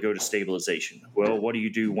 Well, they go to stabilization. Well, what do you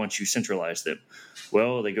do once you centralize them?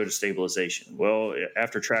 Well, they go to stabilization. Well,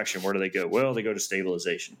 after traction, where do they go? Well, they go to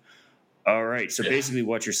stabilization. All right. So basically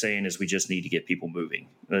what you're saying is we just need to get people moving.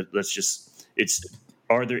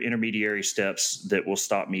 Are there intermediary steps that will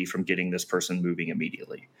stop me from getting this person moving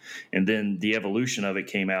immediately? And then the evolution of it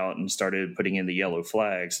came out and started putting in the yellow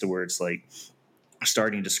flags to where it's like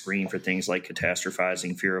starting to screen for things like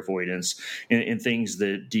catastrophizing, fear avoidance, and things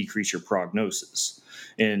that decrease your prognosis.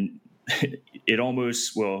 And it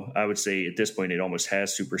almost, I would say at this point, it almost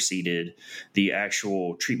has superseded the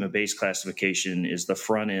actual treatment-based classification is the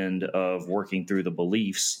front end of working through the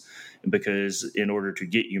beliefs, because in order to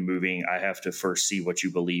get you moving, I have to first see what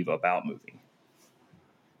you believe about moving.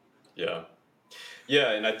 Yeah.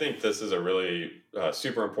 Yeah, and I think this is a really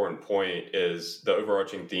super important point. Is the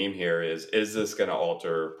overarching theme here is this going to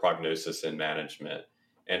alter prognosis and management?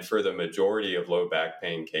 And for the majority of low back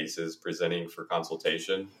pain cases presenting for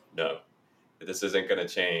consultation, no. this isn't going to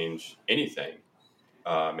change anything.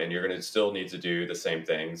 And you're going to still need to do the same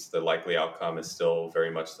things. The likely outcome is still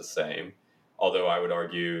very much the same. Although I would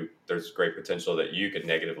argue there's great potential that you could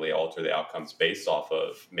negatively alter the outcomes based off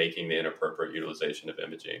of making the inappropriate utilization of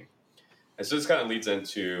imaging. And so this kind of leads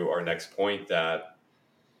into our next point that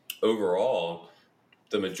overall,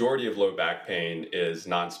 the majority of low back pain is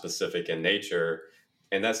non-specific in nature.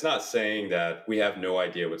 And that's not saying that we have no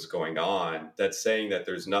idea what's going on. That's saying that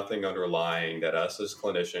there's nothing underlying that us as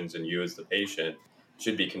clinicians and you as the patient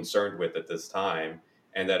should be concerned with at this time.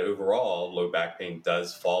 And that overall, low back pain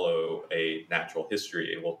does follow a natural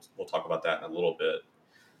history. And we'll talk about that in a little bit.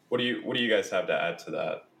 What do you guys have to add to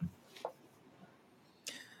that?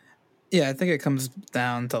 Yeah, I think it comes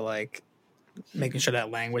down to like making sure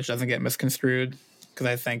that language doesn't get misconstrued, because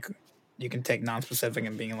I think you can take non-specific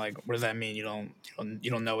and being like, what does that mean? You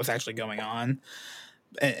don't know what's actually going on.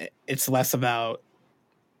 It's less about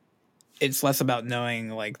knowing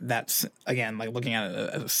like that's, again, like looking at it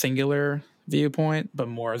as a singular viewpoint, but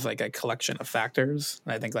more as like a collection of factors.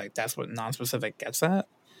 And I think like that's what non-specific gets at.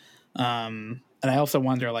 And I also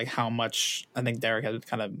wonder like how much, I think Derek had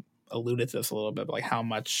kind of alluded to this a little bit, but like how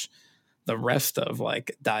much the rest of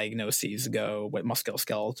like diagnoses go with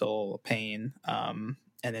musculoskeletal pain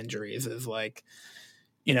and injuries is like,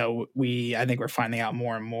 I think we're finding out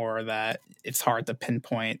more and more that it's hard to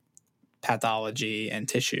pinpoint pathology and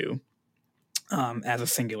tissue as a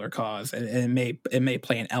singular cause. And it may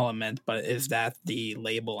play an element, but is that the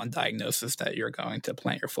label and diagnosis that you're going to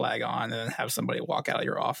plant your flag on and then have somebody walk out of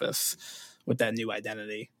your office with that new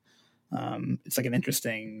identity? It's like an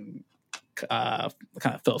interesting kind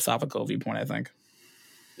of philosophical viewpoint, I think.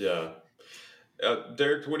 Yeah.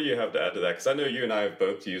 Derek, what do you have to add to that? Because I know you and I have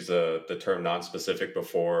both used the term non-specific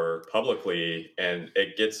before publicly, and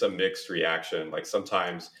it gets a mixed reaction. Like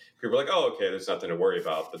sometimes people are like, oh, okay, there's nothing to worry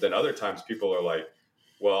about. But then other times people are like,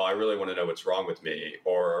 well, I really want to know what's wrong with me.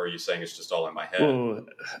 Or are you saying it's just all in my head? Well,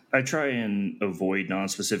 I try and avoid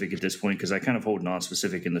non-specific at this point because I kind of hold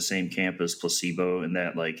non-specific in the same camp as placebo, and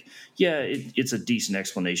that like, yeah, it's a decent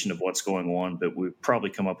explanation of what's going on, but we've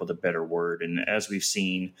probably come up with a better word. And as we've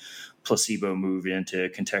seen placebo move into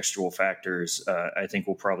contextual factors, I think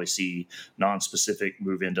we'll probably see non-specific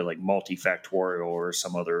move into like multifactorial or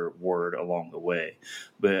some other word along the way.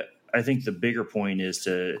 But I think the bigger point is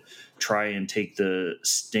to try and take the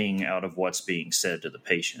sting out of what's being said to the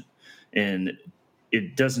patient. And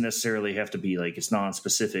it doesn't necessarily have to be like it's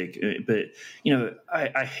non-specific, but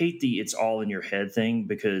I hate the it's all in your head thing,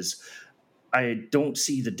 because I don't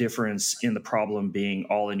see the difference in the problem being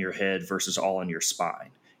all in your head versus all in your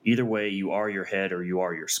spine. Either way, you are your head or you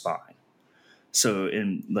are your spine. So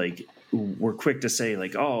we're quick to say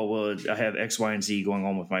like, oh, well, I have X, Y, and Z going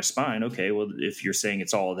on with my spine. Okay, well, if you're saying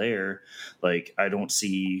it's all there, like I don't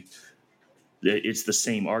see it's the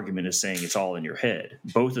same argument as saying it's all in your head.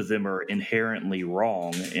 Both of them are inherently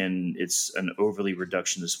wrong, and it's an overly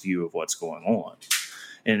reductionist view of what's going on.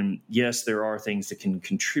 And yes, there are things that can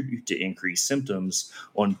contribute to increased symptoms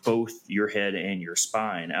on both your head and your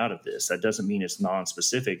spine out of this. That doesn't mean it's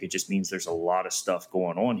non-specific. It just means there's a lot of stuff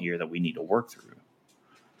going on here that we need to work through.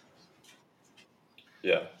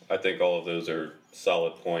 Yeah, I think all of those are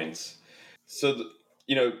solid points. So,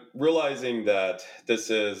 realizing that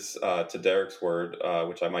this is, to Derek's word,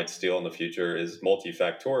 which I might steal in the future, is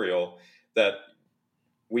multifactorial, that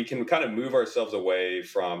we can kind of move ourselves away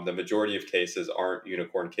from the majority of cases aren't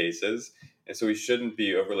unicorn cases. And so we shouldn't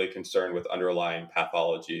be overly concerned with underlying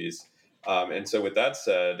pathologies. And so with that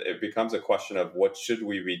said, it becomes a question of what should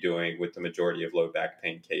we be doing with the majority of low back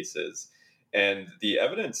pain cases? And the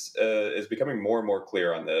evidence is becoming more and more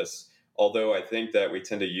clear on this, although I think that we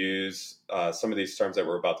tend to use some of these terms that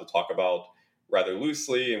we're about to talk about rather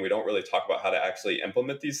loosely, and we don't really talk about how to actually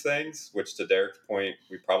implement these things, which to Derek's point,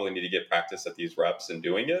 we probably need to get practice at these reps and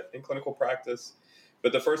doing it in clinical practice.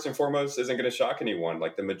 But the first and foremost isn't going to shock anyone.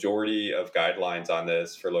 Like the majority of guidelines on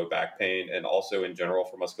this for low back pain and also in general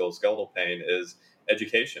for musculoskeletal pain is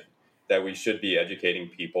education, that we should be educating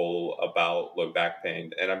people about low back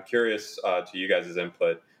pain. And I'm curious to you guys'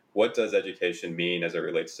 input, what does education mean as it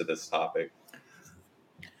relates to this topic?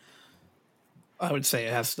 I would say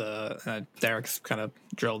it has to. Derek's kind of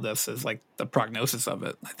drilled this as like the prognosis of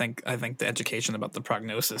it. I think the education about the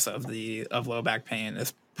prognosis of low back pain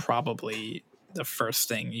is probably the first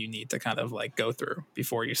thing you need to kind of like go through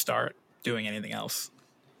before you start doing anything else.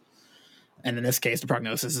 And in this case, the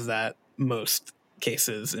prognosis is that most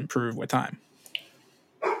cases improve with time.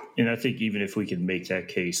 And I think even if we can make that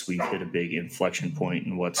case, we've hit a big inflection point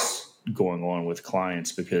in what's going on with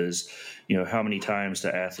clients, because, how many times do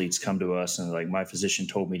athletes come to us and like, my physician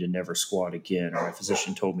told me to never squat again, or my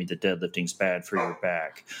physician told me that deadlifting's bad for your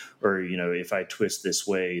back, or, if I twist this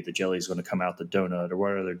way, the jelly's going to come out the donut, or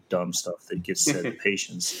what other dumb stuff that gets said to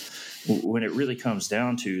patients. When it really comes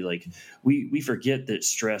down to, like, we forget that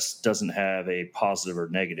stress doesn't have a positive or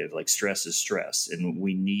negative. Like, stress is stress, and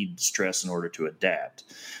we need stress in order to adapt.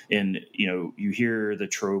 And, you hear the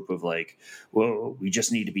trope of like, well, we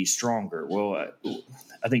just need to be stronger. Well,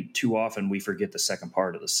 I think too often we forget the second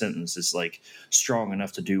part of the sentence. It's like, strong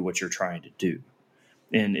enough to do what you're trying to do.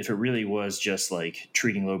 And if it really was just like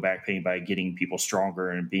treating low back pain by getting people stronger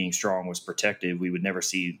and being strong was protective, we would never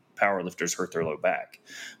see powerlifters hurt their low back.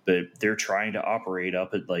 But they're trying to operate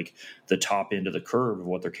up at like the top end of the curve of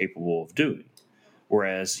what they're capable of doing.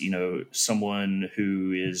 Whereas, someone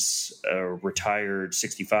who is a retired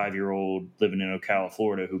 65-year-old living in Ocala,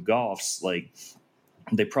 Florida, who golfs, like,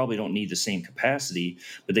 they probably don't need the same capacity,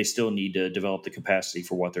 but they still need to develop the capacity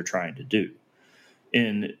for what they're trying to do.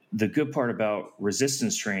 And the good part about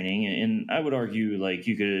resistance training, and I would argue like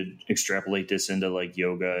you could extrapolate this into like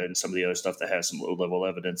yoga and some of the other stuff that has some low level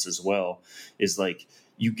evidence as well, is like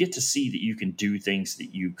you get to see that you can do things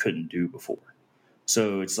that you couldn't do before.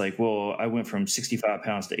 So it's like, well, I went from 65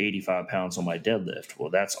 pounds to 85 pounds on my deadlift. Well,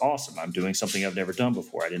 that's awesome. I'm doing something I've never done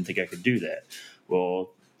before. I didn't think I could do that.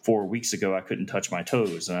 Well, 4 weeks ago, I couldn't touch my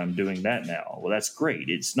toes, and I'm doing that now. Well, that's great.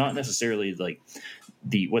 It's not necessarily like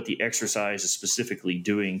what the exercise is specifically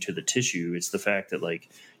doing to the tissue. It's the fact that like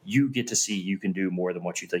you get to see you can do more than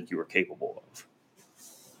what you think you were capable of.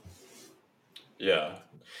 Yeah.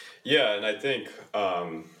 And I think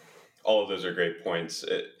all of those are great points.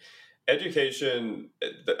 Education,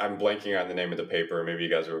 I'm blanking on the name of the paper. Maybe you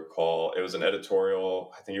guys will recall. It was an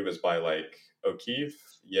editorial. I think it was by like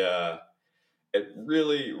O'Keefe. Yeah. It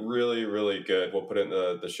really, really, really good. We'll put it in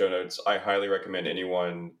the show notes. I highly recommend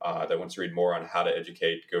anyone that wants to read more on how to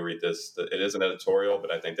educate, go read this. It is an editorial,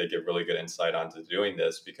 but I think they give really good insight onto doing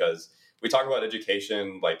this, because we talk about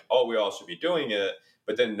education like, oh, we all should be doing it,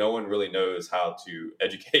 but then no one really knows how to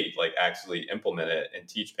educate, like actually implement it and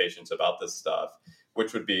teach patients about this stuff,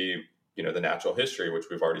 which would be, the natural history, which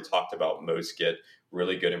we've already talked about. Most get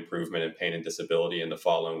really good improvement in pain and disability in the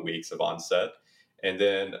following weeks of onset. And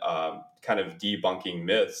then kind of debunking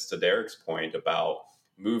myths, to Derek's point, about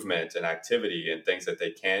movement and activity and things that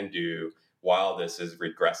they can do while this is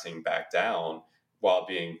regressing back down, while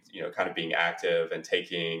being, kind of being active and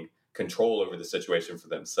taking control over the situation for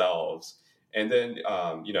themselves. And then,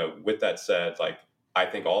 with that said, like, I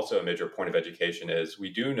think also a major point of education is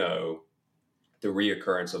we do know the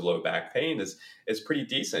reoccurrence of low back pain is pretty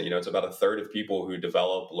decent. It's about a third of people who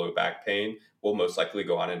develop low back pain will most likely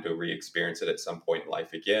go on and to re-experience it at some point in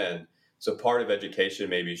life again. So part of education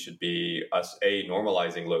maybe should be us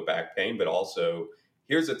normalizing low back pain, but also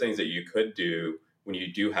here's the things that you could do when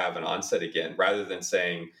you do have an onset again, rather than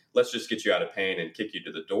saying, let's just get you out of pain and kick you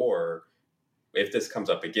to the door. If this comes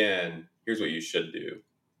up again, here's what you should do.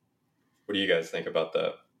 What do you guys think about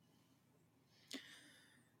that?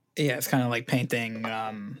 Yeah, it's kind of like painting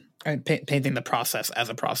the process as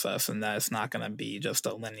a process, and that it's not going to be just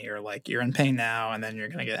a linear, like you're in pain now and then you're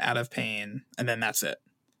going to get out of pain and then that's it.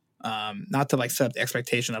 Not to like set up the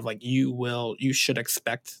expectation of like you should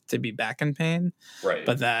expect to be back in pain, right?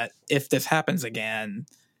 But that if this happens again,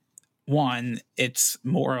 one, it's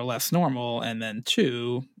more or less normal, and then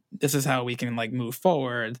two, this is how we can like move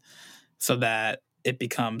forward so that it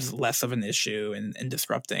becomes less of an issue in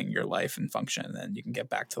disrupting your life and function, and you can get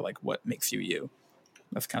back to like what makes you.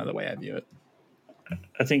 That's kind of the way I view it.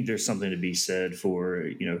 I think there's something to be said for,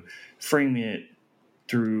 framing it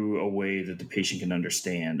through a way that the patient can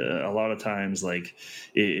understand. A lot of times, like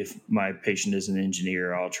if my patient is an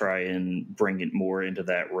engineer, I'll try and bring it more into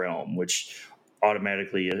that realm, which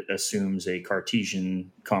automatically assumes a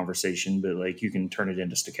Cartesian conversation, but like you can turn it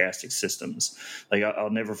into stochastic systems. Like I'll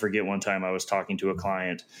never forget one time I was talking to a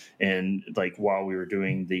client, and like while we were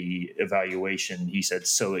doing the evaluation, he said,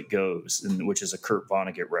 "So it goes," which is a Kurt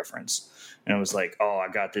Vonnegut reference. And I was like, "Oh,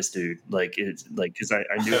 I got this, dude." Like it's like, cause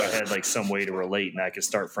I knew I had like some way to relate, and I could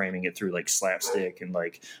start framing it through like slapstick and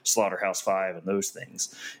like Slaughterhouse-Five and those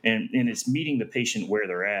things. And it's meeting the patient where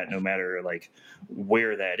they're at, no matter like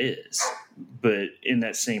where that is. But in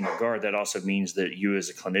that same regard, that also means that you as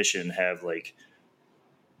a clinician have like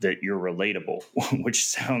that you're relatable, which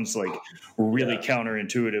sounds like really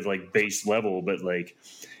counterintuitive, like base level. But like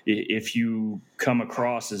if you come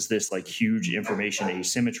across as this like huge information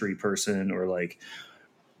asymmetry person, or like,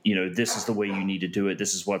 this is the way you need to do it,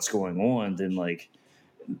 this is what's going on, then like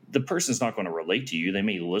the person's not going to relate to you. They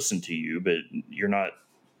may listen to you, but you're not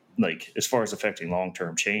like as far as affecting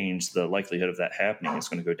long-term change, the likelihood of that happening is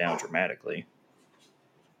going to go down dramatically.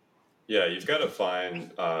 Yeah, you've got to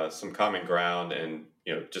find some common ground and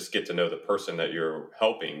just get to know the person that you're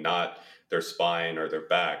helping, not their spine or their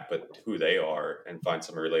back, but who they are, and find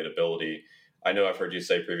some relatability. I know I've heard you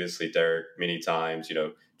say previously, Derek, many times,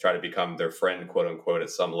 try to become their friend, quote unquote, at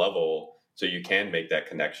some level, so you can make that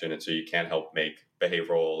connection and so you can help make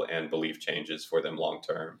behavioral and belief changes for them long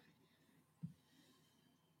term.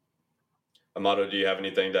 Amato, do you have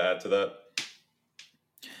anything to add to that?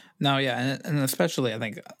 No, yeah, and especially I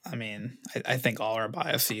think all our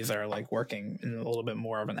biases are like working in a little bit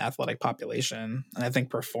more of an athletic population, and I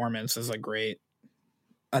think performance is a great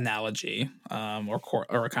analogy,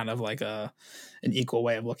 or kind of like an equal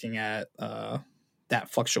way of looking at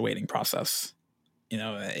that fluctuating process.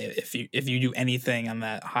 If you do anything on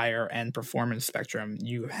that higher end performance spectrum,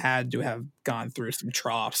 you had to have gone through some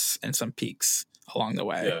troughs and some peaks along the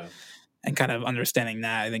way. Yeah. And kind of understanding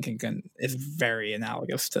that, I think is very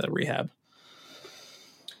analogous to rehab.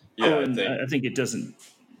 Yeah, I think it doesn't.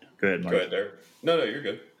 Go ahead, Mike. Go ahead, Derek. No, you're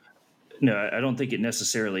good. No, I don't think it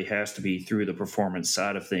necessarily has to be through the performance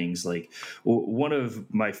side of things. Like one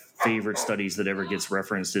of my favorite studies that ever gets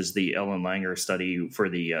referenced is the Ellen Langer study for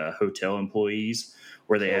the hotel employees,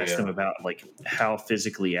 where they asked them about like how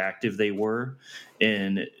physically active they were,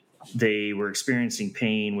 and they were experiencing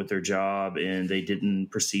pain with their job and they didn't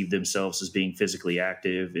perceive themselves as being physically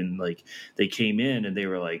active. And like they came in and they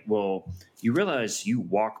were like, well, you realize you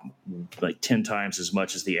walk like 10 times as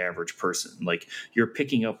much as the average person. Like you're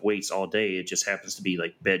picking up weights all day. It just happens to be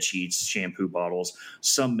like bed sheets, shampoo bottles.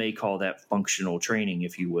 Some may call that functional training,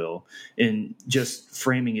 if you will. And just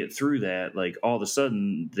framing it through that, like all of a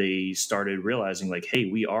sudden they started realizing like, hey,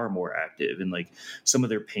 we are more active. And like some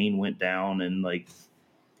of their pain went down and like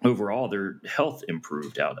overall their health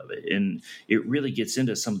improved out of it. And it really gets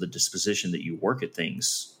into some of the disposition that you work at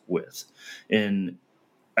things with. And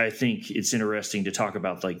I think it's interesting to talk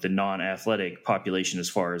about like the non-athletic population as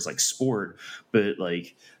far as like sport, but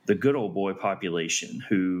like the good old boy population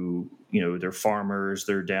who, they're farmers,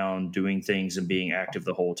 they're down doing things and being active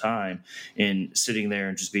the whole time, and sitting there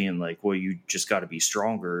and just being like, well, you just got to be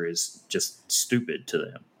stronger is just stupid to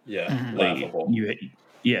them. Yeah, Like laughable.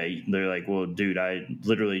 yeah, they're like, well, dude, I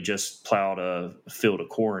literally just plowed a field of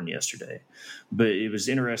corn yesterday. But it was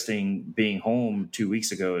interesting being home 2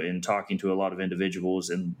 weeks ago and talking to a lot of individuals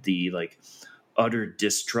and the like utter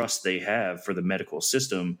distrust they have for the medical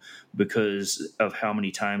system because of how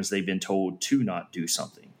many times they've been told to not do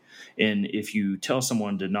something. And if you tell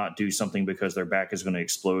someone to not do something because their back is going to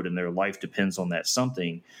explode and their life depends on that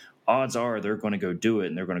something, odds are they're going to go do it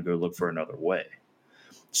and they're going to go look for another way.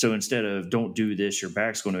 So instead of don't do this, your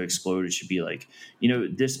back's going to explode, it should be like,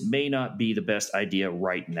 this may not be the best idea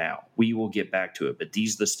right now. We will get back to it, but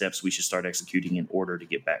these are the steps we should start executing in order to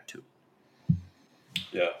get back to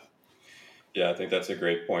it. Yeah, I think that's a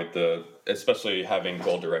great point. Especially having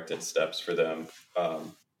goal-directed steps for them.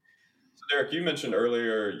 So Derek, you mentioned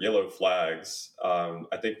earlier yellow flags.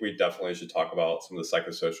 I think we definitely should talk about some of the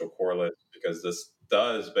psychosocial correlates because this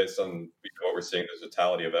does, based on what we're seeing, the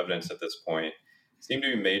totality of evidence at this point, seem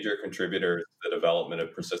to be major contributors to the development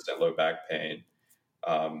of persistent low back pain.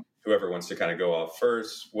 Whoever wants to kind of go off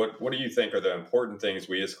first, what do you think are the important things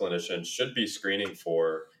we as clinicians should be screening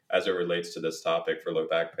for as it relates to this topic for low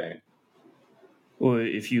back pain? Well,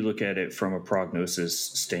 if you look at it from a prognosis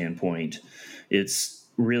standpoint, it's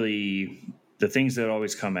really the things that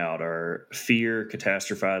always come out are fear,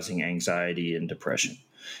 catastrophizing, anxiety, and depression.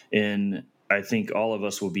 And I think all of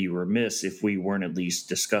us would be remiss if we weren't at least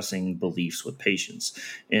discussing beliefs with patients.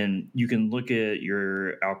 And you can look at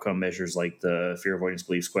your outcome measures like the fear avoidance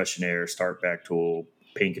beliefs questionnaire, START back tool,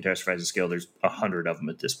 pain catastrophizing scale. There's 100 of them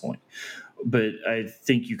at this point. But I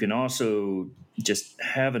think you can also just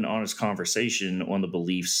have an honest conversation on the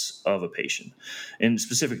beliefs of a patient. And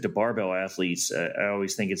specific to barbell athletes, I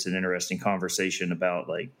always think it's an interesting conversation about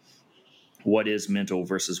like, what is mental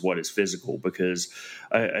versus what is physical, because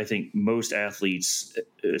I think most athletes,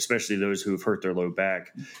 especially those who have hurt their low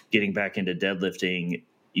back, getting back into deadlifting,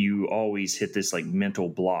 you always hit this like mental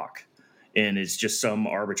block. And it's just some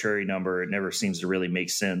arbitrary number. It never seems to really make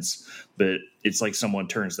sense, but it's like someone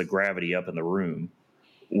turns the gravity up in the room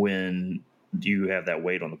when you have that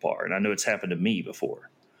weight on the bar. And I know it's happened to me before.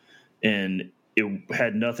 And it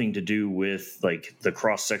had nothing to do with like the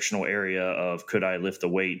cross-sectional area of could I lift the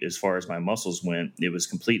weight as far as my muscles went. It was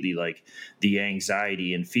completely like the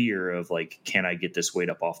anxiety and fear of like, can I get this weight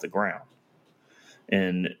up off the ground?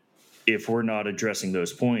 And if we're not addressing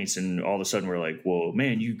those points and all of a sudden we're like, well,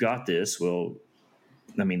 man, you got this. Well,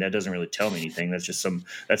 I mean, that doesn't really tell me anything. That's just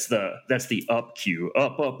that's the up cue,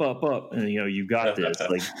 up, and you got this.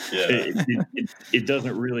 Like Yeah. it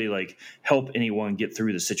doesn't really like help anyone get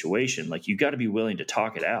through the situation. Like you got to be willing to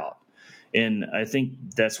talk it out. And I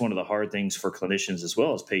think that's one of the hard things for clinicians as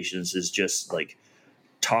well as patients is just like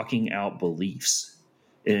talking out beliefs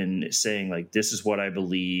and saying like, this is what I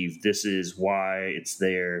believe. This is why it's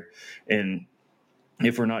there. And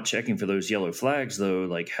if we're not checking for those yellow flags, though,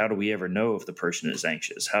 like how do we ever know if the person is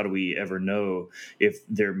anxious? How do we ever know if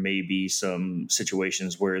there may be some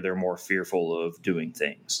situations where they're more fearful of doing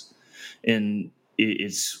things? And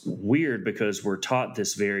it's weird because we're taught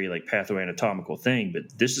this very like pathoanatomical thing,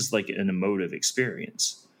 but this is like an emotive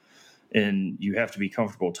experience. And you have to be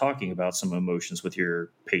comfortable talking about some emotions with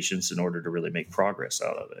your patients in order to really make progress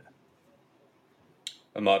out of it.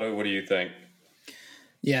 Amato, what do you think?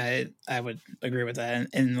 Yeah, I would agree with that.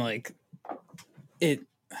 And like it,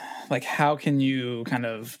 like how can you kind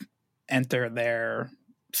of enter their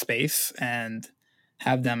space and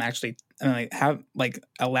have them actually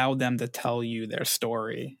allow them to tell you their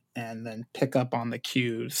story and then pick up on the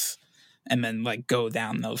cues and then like go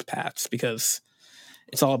down those paths, because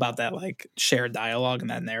it's all about that like shared dialogue and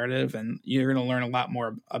that narrative, and you're going to learn a lot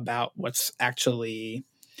more about what's actually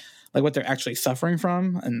like what they're actually suffering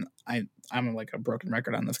from. And I'm like a broken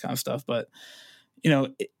record on this kind of stuff, but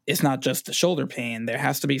it's not just the shoulder pain. There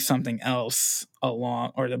has to be something else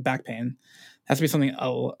along, or the back pain has to be something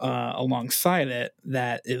alongside it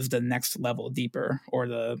that is the next level deeper, or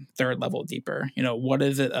the third level deeper. What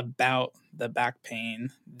is it about the back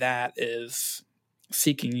pain that is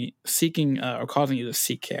seeking or causing you to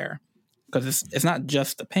seek care? Because it's not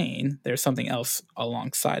just the pain. There's something else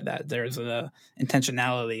alongside that. There's a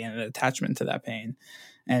intentionality and an attachment to that pain.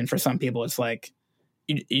 And for some people, it's like,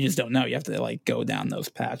 you just don't know. You have to like go down those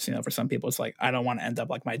paths. For some people, it's like, I don't want to end up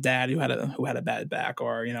like my dad who had a bad back,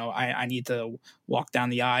 or I need to walk down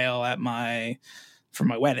the aisle for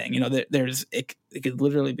my wedding. It could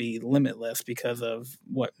literally be limitless because of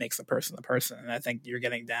what makes the person the person. And I think you're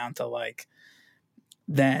getting down to like,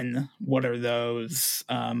 then what are those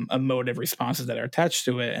emotive responses that are attached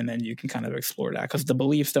to it, and then you can kind of explore that, because the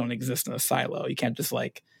beliefs don't exist in a silo. You can't just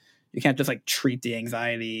treat the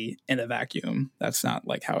anxiety in a vacuum. That's not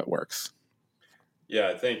like how it works. Yeah,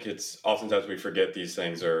 I think it's oftentimes we forget these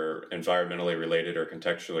things are environmentally related or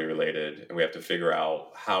contextually related, and we have to figure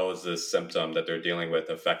out how is this symptom that they're dealing with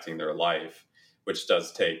affecting their life, which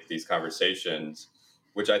does take these conversations,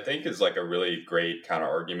 which I think is like a really great counter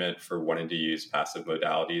argument for wanting to use passive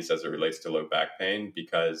modalities as it relates to low back pain,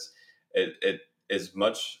 because it is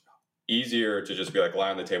much easier to just be like,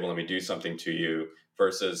 lie on the table, let me do something to you,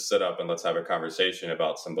 versus sit up and let's have a conversation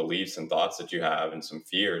about some beliefs and thoughts that you have and some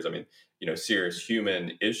fears. I mean, serious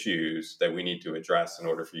human issues that we need to address in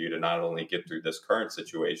order for you to not only get through this current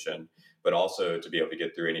situation, but also to be able to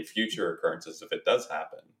get through any future occurrences if it does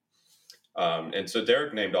happen. And so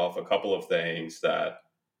Derek named off a couple of things that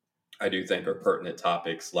I do think are pertinent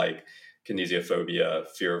topics, like kinesiophobia,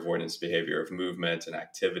 fear avoidance behavior of movement and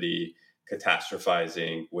activity,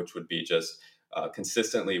 catastrophizing, which would be just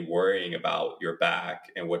consistently worrying about your back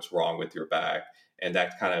and what's wrong with your back. And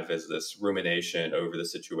that kind of is this rumination over the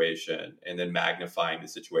situation and then magnifying the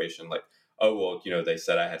situation, like, oh, well, they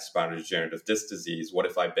said I had spinal degenerative disc disease. What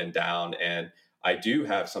if I bend down and I do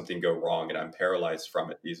have something go wrong and I'm paralyzed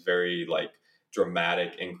from it? These very like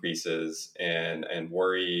dramatic increases and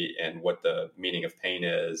worry and what the meaning of pain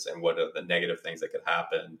is and what are the negative things that could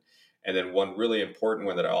happen. And then one really important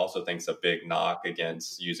one that I also think is a big knock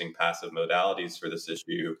against using passive modalities for this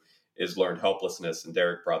issue is learned helplessness. And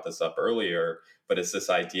Derek brought this up earlier, but it's this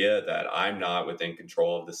idea that I'm not within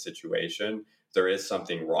control of the situation. There is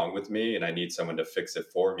something wrong with me and I need someone to fix it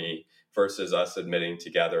for me, versus us admitting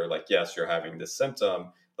together, like, yes, you're having this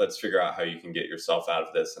symptom. Let's figure out how you can get yourself out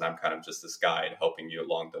of this. And I'm kind of just this guide helping you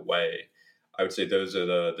along the way. I would say those are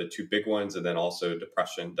the two big ones. And then also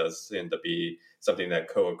depression does tend to be something that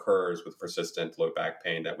co-occurs with persistent low back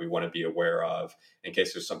pain that we want to be aware of in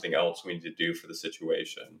case there's something else we need to do for the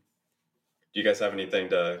situation. Do you guys have anything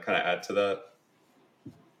to kind of add to that?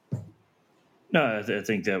 No, I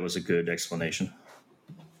think that was a good explanation.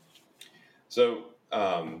 So,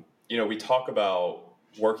 we talk about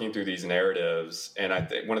working through these narratives, and I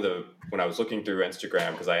think when I was looking through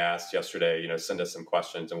Instagram, because I asked yesterday, send us some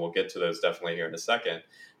questions, and we'll get to those definitely here in a second.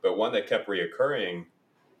 But one that kept reoccurring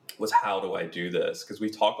was, how do I do this? Because we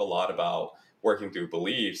talk a lot about working through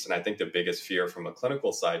beliefs, and I think the biggest fear from a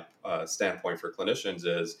clinical side standpoint for clinicians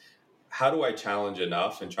is, how do I challenge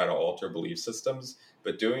enough and try to alter belief systems,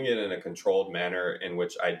 but doing it in a controlled manner in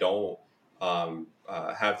which I don't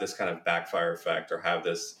have this kind of backfire effect or have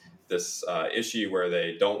this this issue where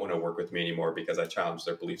they don't want to work with me anymore because I challenge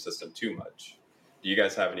their belief system too much. Do you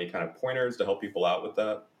guys have any kind of pointers to help people out with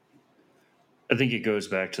that? I think it goes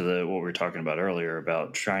back to what we were talking about earlier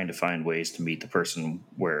about trying to find ways to meet the person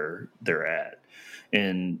where they're at.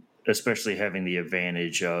 And especially having the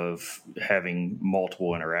advantage of having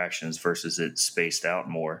multiple interactions versus it spaced out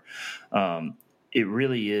more. It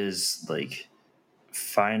really is like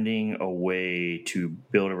finding a way to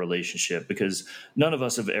build a relationship, because none of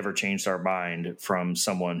us have ever changed our mind from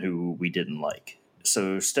someone who we didn't like.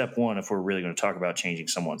 So step one, if we're really going to talk about changing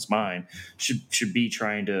someone's mind, should be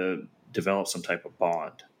trying to develop some type of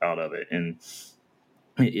bond out of it. And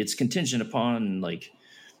it's contingent upon like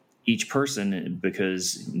each person,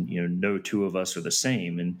 because no two of us are the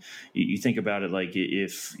same. And you think about it, like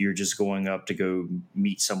if you're just going up to go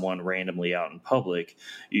meet someone randomly out in public,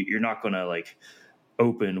 you're not going to like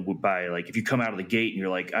open by like, if you come out of the gate and you're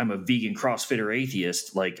like, I'm a vegan CrossFitter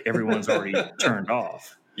atheist, like everyone's already turned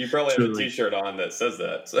off. You probably So, have a like, T-shirt on that says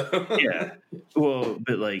that. So. yeah. Well,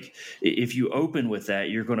 but like if you open with that,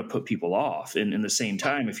 you're going to put people off. And in the same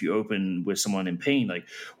time, if you open with someone in pain, like,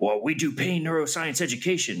 well, we do pain neuroscience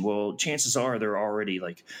education. Well, chances are they're already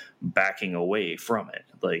like backing away from it.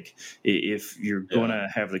 Like if you're going to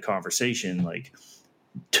have the conversation, like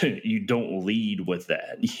you don't lead with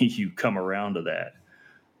that. You come around to that.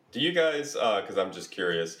 Do you guys, because I'm just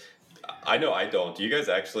curious, I know I don't. Do you guys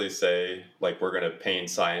actually say, like, we're going to pain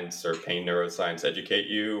science or pain neuroscience educate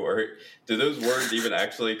you? Or do those words even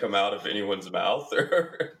actually come out of anyone's mouth?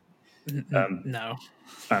 No.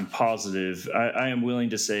 I'm positive. I am willing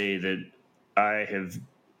to say that I have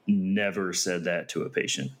never said that to a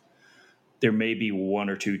patient. There may be one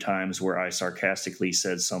or two times where I sarcastically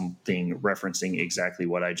said something referencing exactly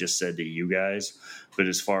what I just said to you guys. But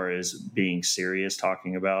as far as being serious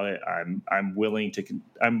talking about it, I'm willing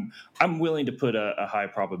to put a high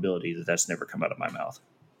probability that that's never come out of my mouth.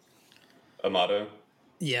 Amato?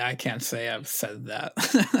 Yeah, I can't say I've said that.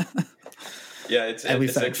 Yeah, it's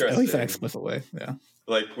interesting. At least explicitly. Yeah.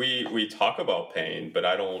 Like we talk about pain, but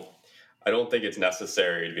I don't think it's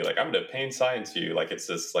necessary to be like, I'm going to pain science you. Like it's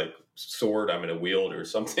this like sword I'm going to wield or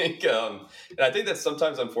something. And I think that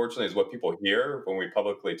sometimes, unfortunately, is what people hear when we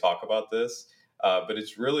publicly talk about this. But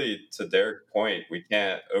it's really, to Derek's point, we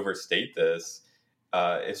can't overstate this.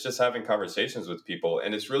 It's just having conversations with people.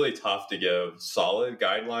 And it's really tough to give solid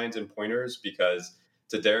guidelines and pointers because,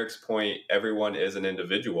 to Derek's point, everyone is an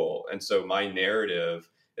individual. And so my narrative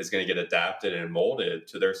is going to get adapted and molded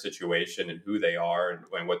to their situation and who they are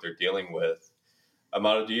and what they're dealing with.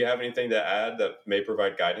 Amato, do you have anything to add that may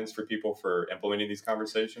provide guidance for people for implementing these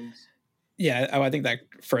conversations? Yeah, I think that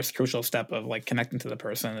first crucial step of like connecting to the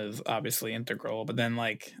person is obviously integral. But then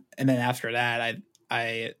and then after that,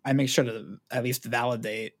 I make sure to at least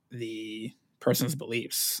validate the person's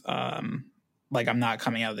beliefs. Like I'm not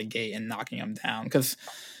coming out of the gate and knocking them down, because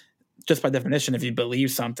just by definition, if you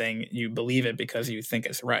believe something, you believe it because you think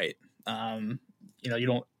it's right.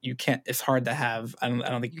 You can't. It's hard to have. I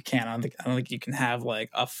don't think you can. I don't think you can have like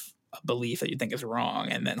a belief that you think is wrong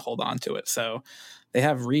and then hold on to it. So they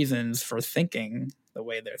have reasons for thinking the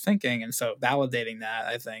way they're thinking, and so validating that,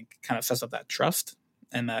 I think, kind of sets up that trust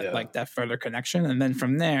and that like that further connection. And then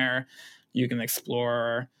from there, you can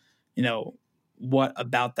explore, what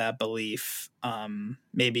about that belief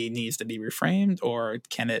maybe needs to be reframed, or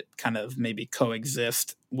can it kind of maybe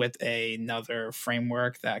coexist with another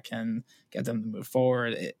framework that can get them to move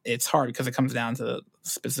forward. It's hard because it comes down to the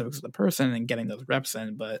specifics of the person and getting those reps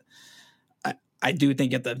in, but I do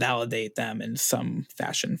think you have to validate them in some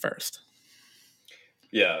fashion first.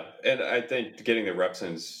 Yeah, and I think getting the reps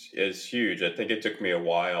in is huge. I think it took me a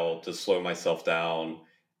while to slow myself down,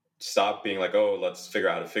 stop being like, oh, let's figure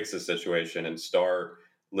out how to fix this situation, and start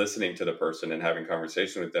listening to the person and having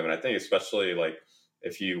conversation with them. And I think especially like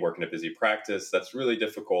if you work in a busy practice, that's really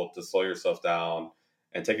difficult to slow yourself down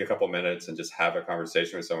and take a couple minutes and just have a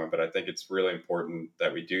conversation with someone. But I think it's really important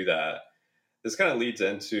that we do that. This kind of leads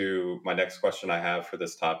into my next question I have for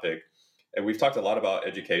this topic. And we've talked a lot about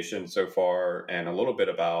education so far and a little bit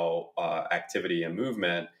about activity and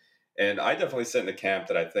movement. And I definitely sit in the camp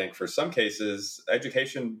that I think for some cases,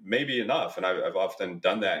 education may be enough. And I've often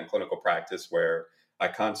done that in clinical practice where I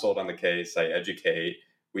consult on the case, I educate,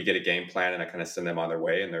 we get a game plan, and I kind of send them on their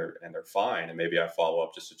way, and they're fine. And maybe I follow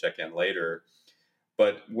up just to check in later.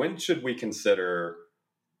 But when should we consider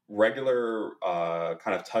regular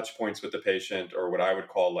kind of touch points with the patient, or what I would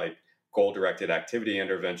call like goal-directed activity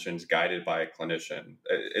interventions guided by a clinician?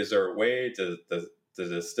 Is there a way to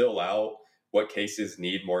distill out what cases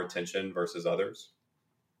need more attention versus others?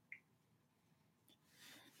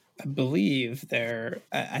 I believe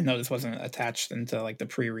I know this wasn't attached into like the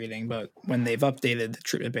pre-reading, but when they've updated the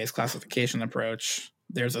treatment-based classification approach,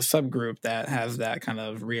 there's a subgroup that has that kind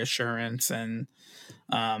of reassurance and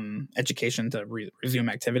education to resume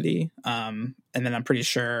activity. And then I'm pretty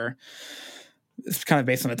sure it's kind of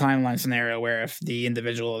based on a timeline scenario where if the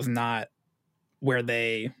individual is not where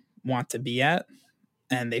they want to be at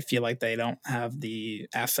and they feel like they don't have the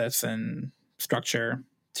assets and structure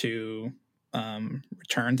to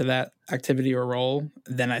return to that activity or role,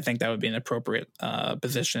 then I think that would be an appropriate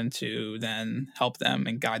position to then help them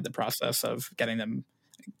and guide the process of getting them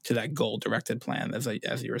to that goal directed plan,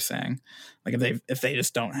 as you were saying. Like if they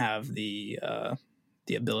just don't have the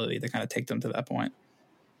ability to kind of take them to that point.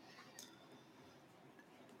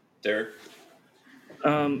 Derek?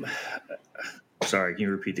 Sorry, can you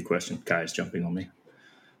repeat the question? Guys jumping on me.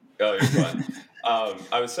 Oh, you're fine.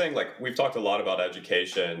 I was saying, like, we've talked a lot about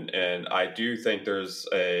education, and I do think there's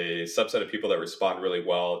a subset of people that respond really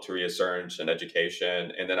well to reassurance and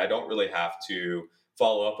education, and then I don't really have to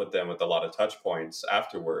follow up with them with a lot of touch points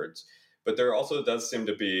afterwards. But there also does seem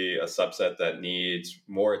to be a subset that needs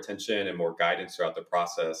more attention and more guidance throughout the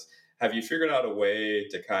process. Have you figured out a way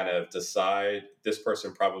to kind of decide this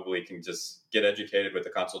person probably can just get educated with the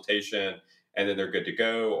consultation and then they're good to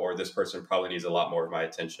go, or this person probably needs a lot more of my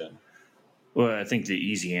attention? Well, I think the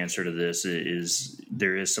easy answer to this is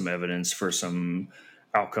there is some evidence for some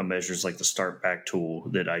outcome measures like the Start Back tool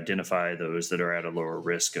that identify those that are at a lower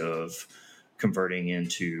risk of converting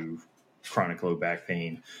into chronic low back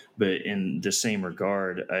pain. But in the same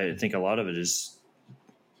regard, I think a lot of it is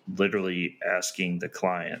literally asking the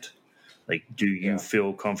client, like, do you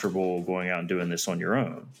feel comfortable going out and doing this on your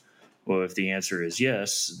own? Well, if the answer is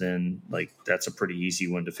yes, then like that's a pretty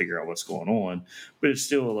easy one to figure out what's going on. But it's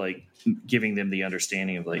still like giving them the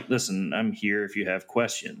understanding of like, listen, I'm here if you have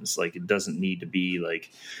questions. Like it doesn't need to be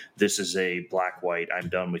like, this is a black, white, I'm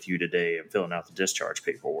done with you today. I'm filling out the discharge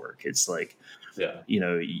paperwork. It's like,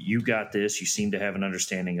 you got this. You seem to have an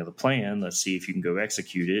understanding of the plan. Let's see if you can go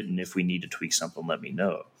execute it. And if we need to tweak something, let me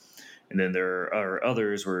know. And then there are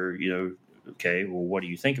others where, okay, well, what do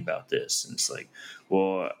you think about this? And it's like,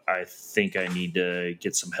 well, I think I need to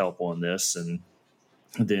get some help on this. And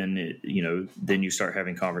then, then you start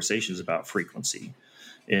having conversations about frequency.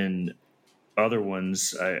 And other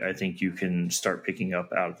ones, I think you can start picking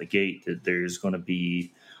up out of the gate that there's going to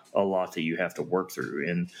be a lot that you have to work through.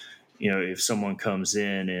 And, if someone comes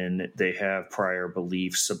in and they have prior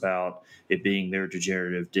beliefs about it being their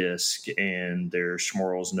degenerative disc and their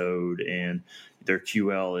Schmorl's node and their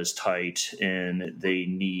QL is tight and they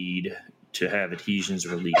need to have adhesions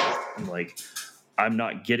relieved, like I'm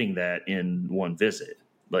not getting that in one visit.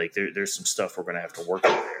 Like there's some stuff we're going to have to work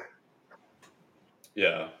on there.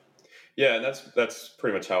 Yeah, and that's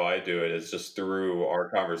pretty much how I do it, is just through our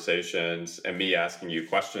conversations and me asking you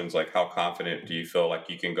questions like, how confident do you feel like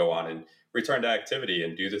you can go on and return to activity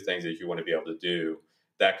and do the things that you want to be able to do?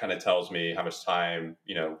 That kind of tells me how much time,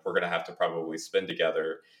 we're going to have to probably spend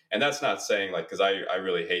together. And that's not saying like, because I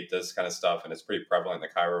really hate this kind of stuff, and it's pretty prevalent in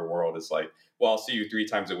the chiro world, is like, well, I'll see you 3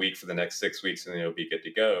 times a week for the next 6 weeks and then you'll be good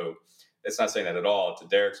to go. It's not saying that at all. To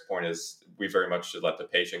Derek's point, is we very much should let the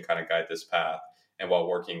patient kind of guide this path. And while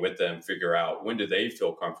working with them, figure out when do they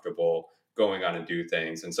feel comfortable going on and do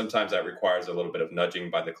things. And sometimes that requires a little bit of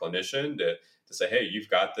nudging by the clinician to say, hey, you've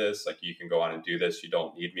got this, like you can go on and do this. You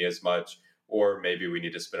don't need me as much. Or maybe we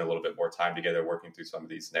need to spend a little bit more time together working through some of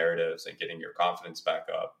these narratives and getting your confidence back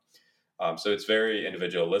up. So it's very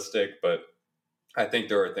individualistic, but I think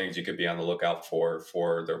there are things you could be on the lookout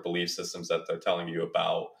for their belief systems that they're telling you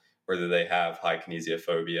about, whether they have high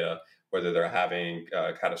kinesiophobia, whether they're having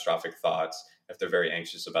catastrophic thoughts, if they're very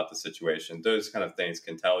anxious about the situation. Those kind of things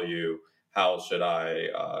can tell you how should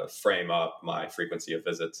I frame up my frequency of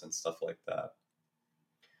visits and stuff like that.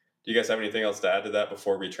 Do you guys have anything else to add to that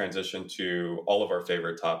before we transition to all of our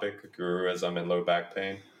favorite topic, guruism and low back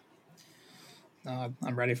pain?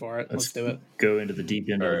 I'm ready for it. Let's do it. Go into the deep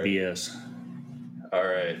end of the BS. All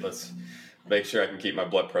right, let's make sure I can keep my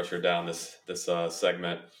blood pressure down this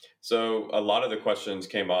segment. So a lot of the questions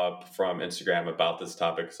came up from Instagram about this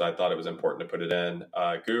topic, so I thought it was important to put it in.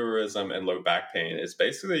 Guruism and low back pain is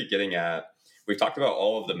basically getting at, we've talked about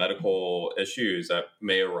all of the medical issues that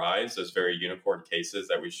may arise as very unicorn cases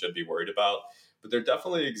that we should be worried about, but there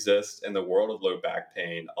definitely exists in the world of low back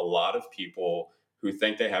pain a lot of people who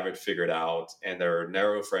think they have it figured out, and they're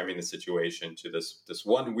narrow framing the situation to this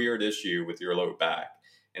one weird issue with your low back.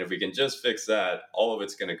 And if we can just fix that, all of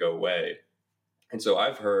it's going to go away. And so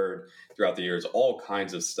I've heard throughout the years all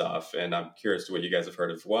kinds of stuff, and I'm curious to what you guys have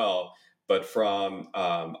heard as well. But from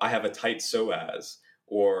I have a tight psoas,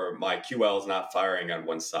 or my QL is not firing on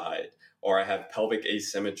one side, or I have pelvic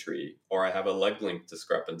asymmetry, or I have a leg length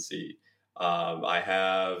discrepancy.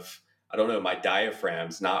 I don't know, my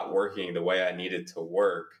diaphragm's not working the way I need it to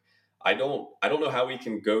work. I don't know how we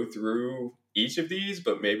can go through each of these,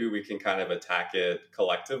 but maybe we can kind of attack it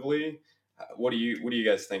collectively. What do you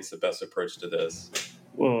guys think is the best approach to this?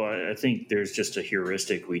 Well, I think there's just a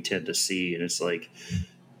heuristic we tend to see, and it's like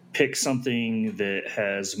pick something that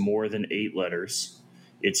has more than 8 letters.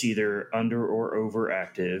 It's either under or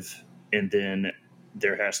overactive, and then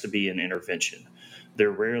there has to be an intervention.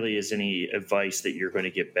 There rarely is any advice that you're going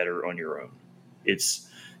to get better on your own. It's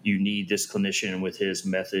you need this clinician with his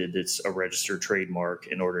method that's a registered trademark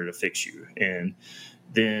in order to fix you. And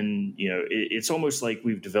then, it's almost like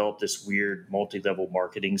we've developed this weird multi-level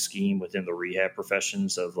marketing scheme within the rehab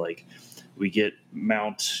professions of like, we get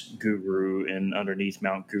Mount Guru, and underneath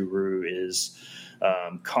Mount Guru is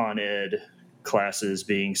Con Ed classes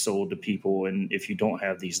being sold to people. And if you don't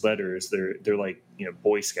have these letters, they're like,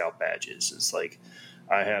 Boy Scout badges. It's like,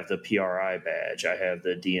 I have the PRI badge, I have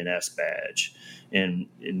the DNS badge. And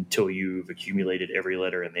until you've accumulated every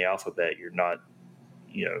letter in the alphabet, you're not,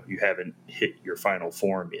 you haven't hit your final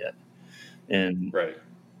form yet. And Right.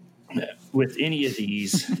 With any of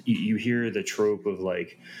these, you hear the trope of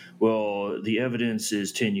like, well, the evidence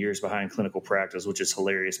is 10 years behind clinical practice, which is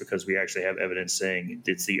hilarious because we actually have evidence saying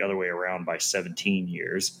it's the other way around by 17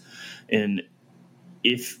 years. And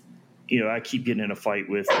if, I keep getting in a fight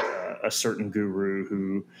with a certain guru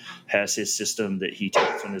who has his system that he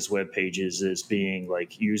takes on his web pages as being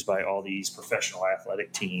like used by all these professional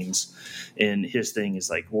athletic teams. And his thing is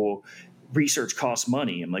like, well, research costs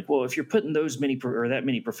money. I'm like, well, if you're putting that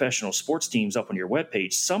many professional sports teams up on your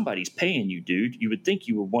webpage, somebody's paying you, dude. You would think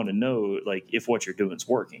you would want to know like if what you're doing is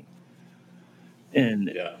working.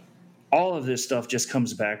 And all of this stuff just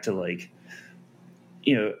comes back to like,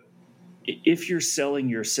 if you're selling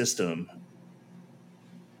your system,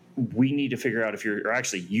 you need to figure out if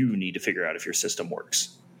your system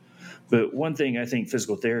works. But one thing I think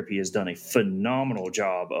physical therapy has done a phenomenal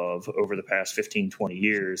job of over the past 15, 20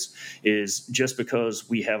 years is just because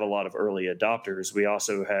we have a lot of early adopters,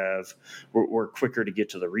 we're quicker to get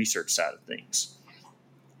to the research side of things.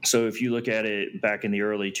 So if you look at it back in the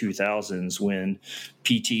early 2000s when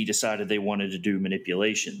PT decided they wanted to do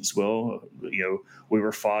manipulations, well, we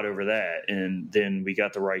were fought over that. And then we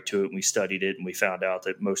got the right to it and we studied it and we found out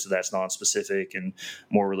that most of that's nonspecific and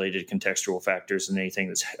more related to contextual factors than anything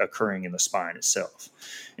that's occurring in the spine itself.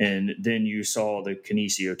 And then you saw the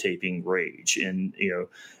kinesiotaping rage and,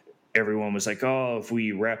 everyone was like, oh, if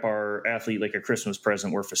we wrap our athlete like a Christmas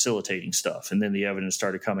present, we're facilitating stuff. And then the evidence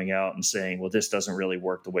started coming out and saying, well, this doesn't really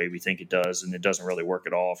work the way we think it does. And it doesn't really work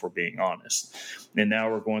at all if we're being honest. And now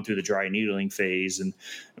we're going through the dry needling phase. And,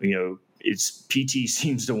 it's PT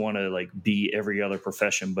seems to want to like be every other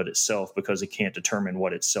profession but itself because it can't determine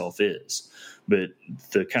what itself is. But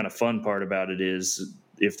the kind of fun part about it is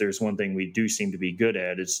if there's one thing we do seem to be good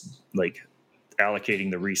at, it's like allocating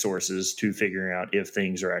the resources to figuring out if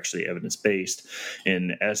things are actually evidence-based.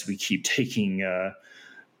 And as we keep taking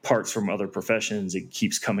parts from other professions, it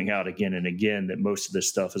keeps coming out again and again that most of this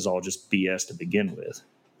stuff is all just BS to begin with.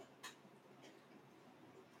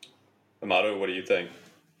 Amato, what do you think?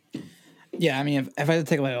 Yeah, I mean, if I had to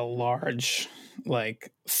take like a large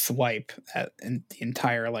swipe at the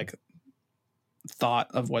entire thought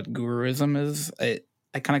of what guruism is, it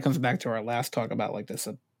kind of comes back to our last talk about like this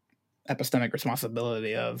epistemic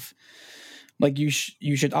responsibility of like you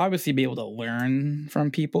should obviously be able to learn from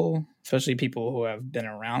people, especially people who have been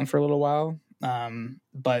around for a little while.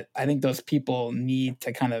 But I think those people need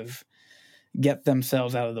to kind of get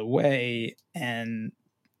themselves out of the way, and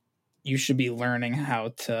you should be learning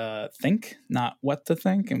how to think, not what to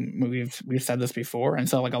think. And we've said this before. And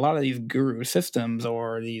so like a lot of these guru systems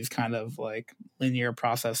or these kind of like linear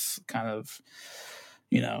process kind of,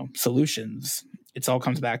 solutions, it all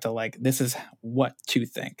comes back to like, this is what to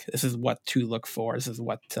think. This is what to look for. This is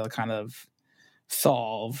what to kind of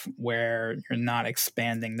solve, where you're not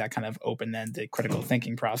expanding that kind of open-ended critical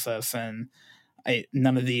thinking process. And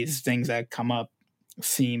none of these things that come up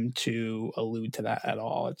seem to allude to that at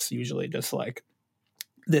all. It's usually just like,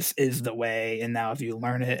 this is the way, and now if you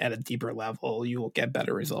learn it at a deeper level, you will get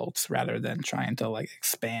better results, rather than trying to like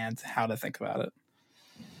expand how to think about it.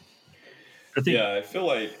 I feel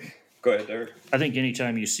like, go ahead, Derek. I think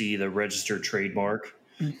anytime you see the registered trademark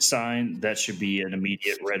sign, that should be an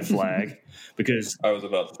immediate red flag, because I was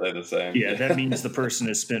about to say the same. Yeah, that means the person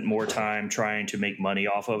has spent more time trying to make money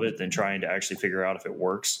off of it than trying to actually figure out if it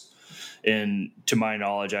works. And to my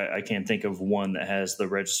knowledge, I can't think of one that has the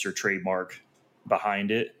registered trademark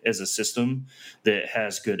behind it as a system that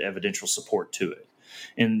has good evidential support to it.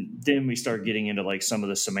 And then we start getting into like some of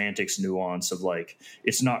the semantics nuance of like,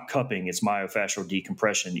 it's not cupping, it's myofascial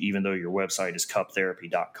decompression, even though your website is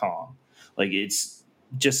cuptherapy.com. Like, it's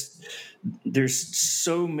just, there's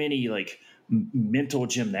so many like mental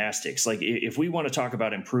gymnastics. Like, if we want to talk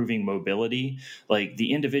about improving mobility, like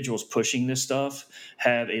the individuals pushing this stuff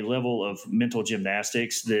have a level of mental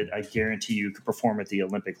gymnastics that I guarantee you could perform at the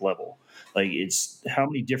Olympic level. Like, it's how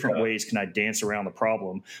many different ways can I dance around the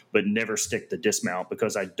problem but never stick the dismount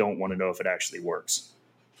because I don't want to know if it actually works.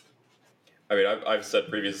 I mean, I've said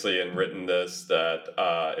previously and written this that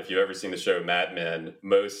if you've ever seen the show Mad Men,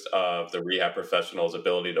 most of the rehab professionals'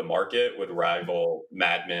 ability to market would rival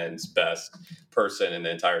Mad Men's best person in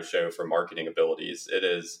the entire show for marketing abilities. It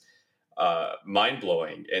is mind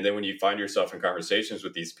blowing. And then when you find yourself in conversations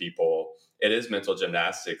with these people, it is mental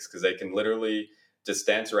gymnastics because they can literally just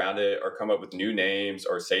dance around it or come up with new names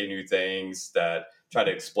or say new things that try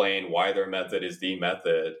to explain why their method is the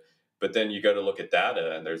method. But then you go to look at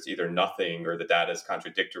data and there's either nothing or the data is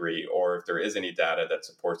contradictory, or if there is any data that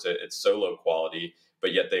supports it, it's so low quality,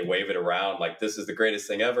 but yet they wave it around like this is the greatest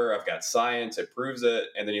thing ever. I've got science, it proves it.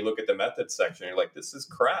 And then you look at the methods section, you're like, this is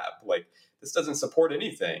crap. Like, this doesn't support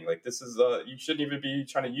anything. Like, this is, you shouldn't even be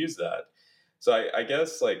trying to use that. So I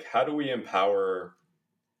guess, like, how do we empower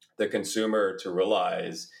the consumer to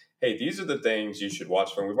realize, hey, these are the things you should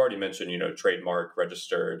watch for? And we've already mentioned, trademark,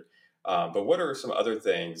 registered. But what are some other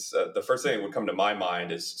things? The first thing that would come to my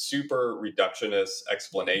mind is super reductionist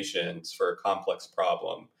explanations for a complex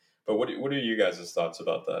problem. But what are you guys' thoughts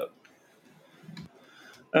about that?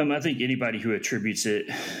 I think anybody who attributes it,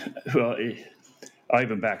 well, I'll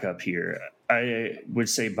even back up here. I would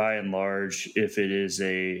say by and large, if it is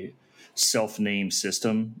a self-named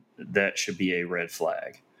system, that should be a red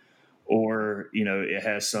flag. Or, it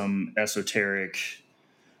has some esoteric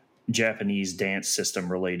Japanese dance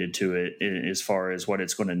system related to it as far as what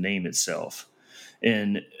it's going to name itself.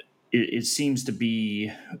 And it seems to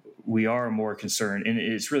be, we are more concerned. And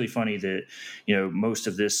it's really funny that, most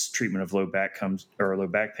of this treatment of low back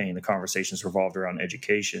pain, the conversations revolved around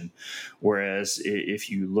education. Whereas if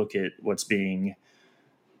you look at what's being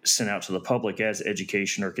sent out to the public as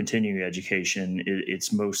education or continuing education,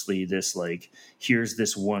 it's mostly this, like, here's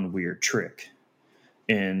this one weird trick.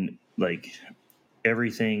 And like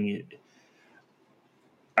everything,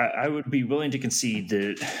 I would be willing to concede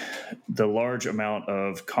that the large amount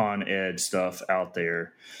of con ed stuff out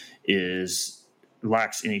there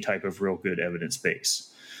lacks any type of real good evidence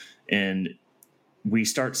base. And we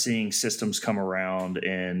start seeing systems come around,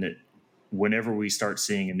 and whenever we start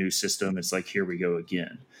seeing a new system, it's like, here we go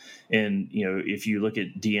again. And, if you look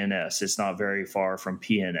at DNS, it's not very far from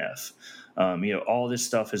PNF. All this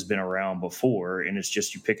stuff has been around before, and it's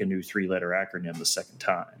just you pick a new 3-letter acronym the second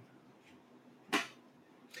time.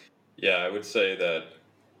 Yeah, I would say that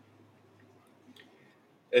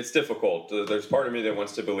it's difficult. There's part of me that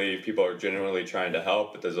wants to believe people are genuinely trying to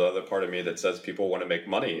help, but there's another part of me that says people want to make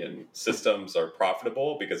money, and systems are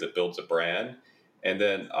profitable because it builds a brand. And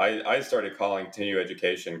then I started calling continuing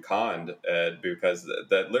education con ed because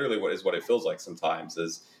that literally what it feels like sometimes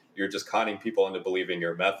is you're just conning people into believing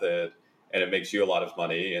your method, and it makes you a lot of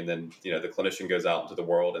money. And then, the clinician goes out into the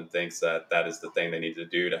world and thinks that that is the thing they need to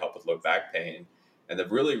do to help with low back pain. And the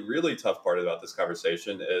really, really tough part about this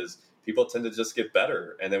conversation is people tend to just get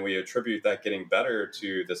better. And then we attribute that getting better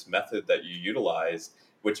to this method that you utilize,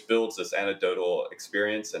 which builds this anecdotal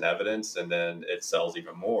experience and evidence, and then it sells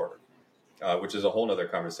even more, which is a whole nother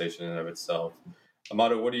conversation in and of itself.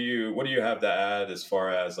 Amato, what do you have to add as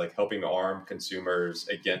far as like helping arm consumers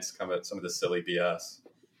against some of the silly BS?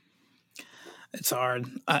 It's hard.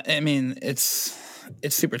 I mean, it's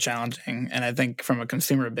super challenging. And I think from a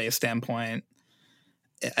consumer-based standpoint,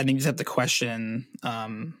 I think you just have to question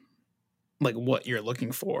like what you're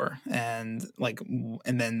looking for, and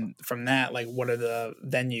then from that, like, what are the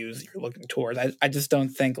venues you're looking towards. I just don't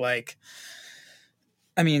think, like,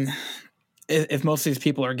 I mean, if most of these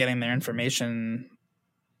people are getting their information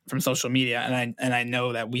from social media, and I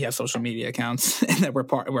know that we have social media accounts and that we're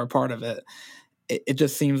part of it, it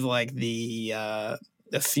just seems like the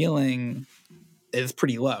ceiling is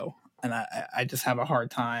pretty low, and I just have a hard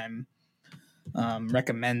time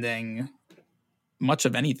recommending much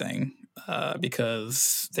of anything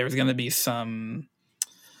because there's going to be some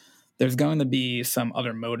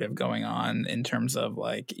other motive going on in terms of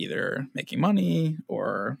like either making money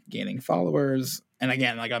or gaining followers. And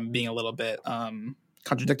again, like, I'm being a little bit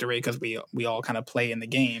contradictory because we all kind of play in the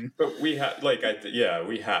game. But we have, like,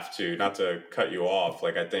 we have to, not to cut you off.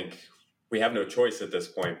 Like, I think we have no choice at this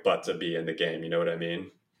point but to be in the game. You know what I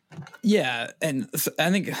mean? Yeah, and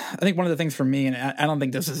I think one of the things for me, and I don't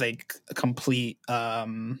think this is a complete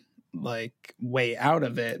like way out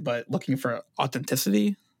of it, but looking for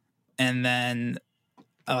authenticity, and then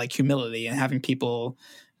like humility, and having people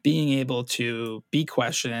being able to be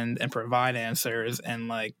questioned and provide answers and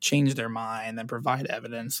like change their mind and provide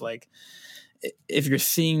evidence. Like if you're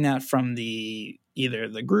seeing that from the either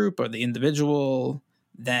the group or the individual,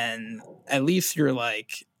 then at least you're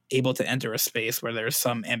like able to enter a space where there's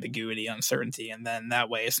some ambiguity, uncertainty, and then that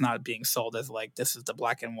way it's not being sold as like this is the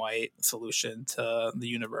black and white solution to the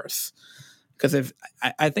universe. Because if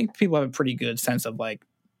I think people have a pretty good sense of like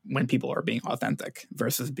when people are being authentic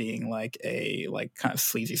versus being like a like kind of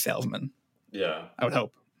sleazy salesman. Yeah, I would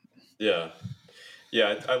hope. yeah.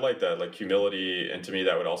 Yeah, I like that, like humility, and to me,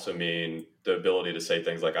 that would also mean the ability to say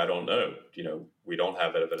things like, "I don't know," we don't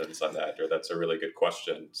have evidence on that, or "That's a really good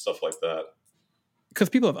question," stuff like that. Because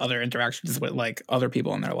people have other interactions with like other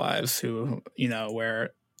people in their lives who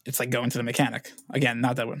where it's like going to the mechanic again.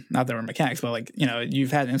 Not that we're mechanics, but like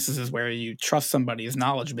you've had instances where you trust somebody's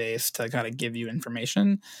knowledge base to kind of give you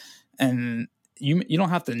information, and you don't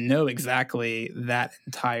have to know exactly that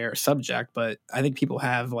entire subject, but I think people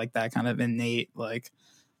have like that kind of innate like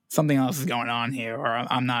something else is going on here, or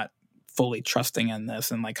I'm not fully trusting in this,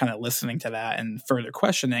 and like kind of listening to that and further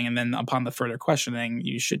questioning. And then upon the further questioning,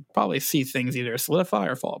 you should probably see things either solidify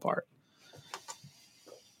or fall apart.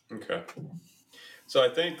 Okay. So I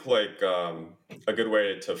think like a good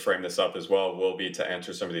way to frame this up as well will be to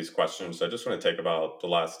answer some of these questions. So I just want to take about the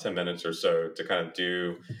last 10 minutes or so to kind of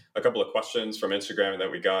do a couple of questions from Instagram that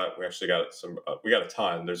we got. We actually got we got a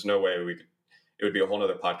ton. There's no way it would be a whole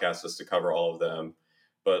nother podcast just to cover all of them.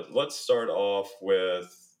 But let's start off with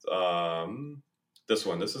this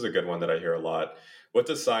one. This is a good one that I hear a lot. What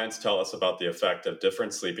does science tell us about the effect of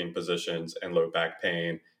different sleeping positions and low back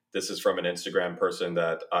pain? This is from an Instagram person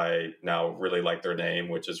that I now really like their name,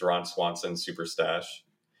 which is Ron Swanson Superstash.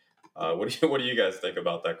 What do you guys think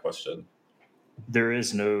about that question? There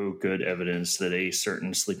is no good evidence that a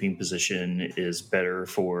certain sleeping position is better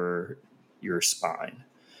for your spine.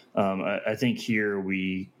 I think here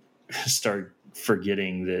we start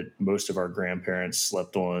forgetting that most of our grandparents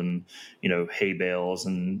slept on, hay bales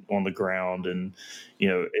and on the ground. And,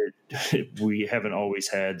 we haven't always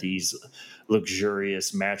had these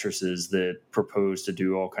luxurious mattresses that propose to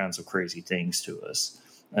do all kinds of crazy things to us.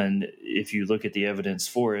 And if you look at the evidence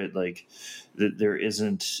for it, like there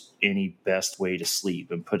isn't any best way to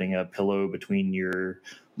sleep, and putting a pillow between your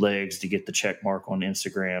legs to get the check mark on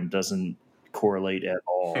Instagram doesn't correlate at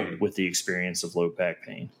all with the experience of low back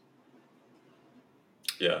pain.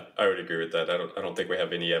 Yeah, I would agree with that. I don't think we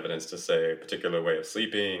have any evidence to say a particular way of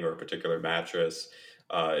sleeping or a particular mattress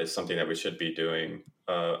is something that we should be doing.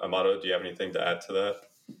 Amato, do you have anything to add to that?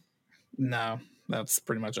 No, that's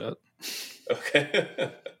pretty much it.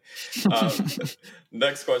 Okay.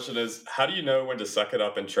 Next question is, how do you know when to suck it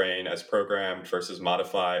up and train as programmed versus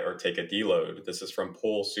modify or take a deload? This is from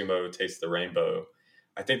Pool Sumo Taste the Rainbow.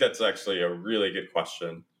 I think that's actually a really good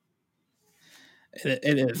question.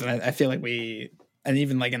 It is, and I feel like and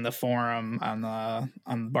even like in the forum on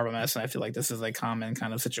Barbell Medicine, I feel like this is a common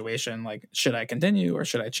kind of situation. Like, should I continue or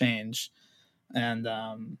should I change? And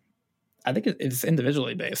I think it's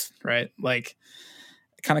individually based, right? Like,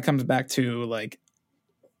 it kind of comes back to like,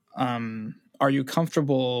 are you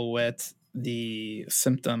comfortable with the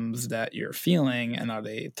symptoms that you're feeling, and are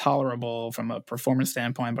they tolerable from a performance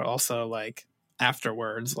standpoint, but also like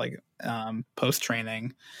afterwards, like post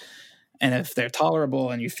training? And if they're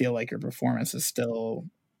tolerable and you feel like your performance is still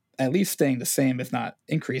at least staying the same, if not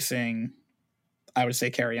increasing, I would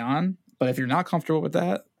say carry on. But if you're not comfortable with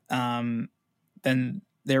that, then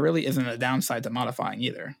there really isn't a downside to modifying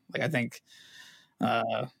either. Like I think,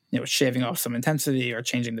 shaving off some intensity or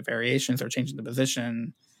changing the variations or changing the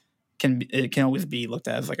position can always be looked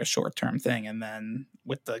at as like a short-term thing. And then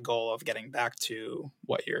with the goal of getting back to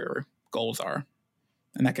what your goals are.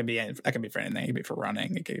 And that could be for anything. It could be for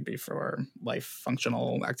running. It could be for life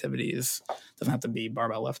functional activities. It doesn't have to be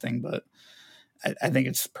barbell lifting, but I think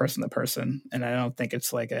it's person to person. And I don't think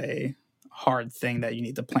it's like a hard thing that you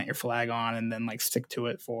need to plant your flag on and then like stick to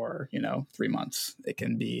it for, 3 months. It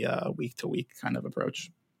can be a week to week kind of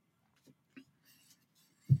approach.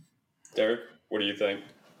 Derek, what do you think?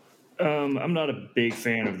 I'm not a big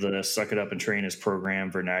fan of the suck it up and train as program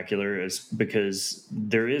vernacular, because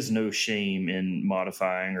there is no shame in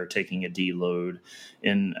modifying or taking a deload.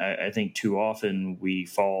 And I think too often we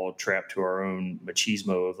fall trapped to our own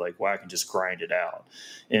machismo of like, well, I can just grind it out.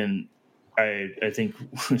 And I think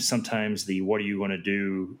sometimes the what are you going to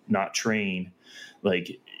do, not train,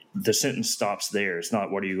 like the sentence stops there. It's not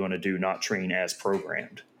what are you going to do, not train as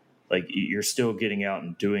programmed. Like you're still getting out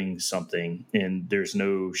and doing something, and there's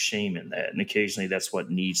no shame in that. And occasionally that's what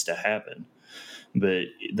needs to happen. But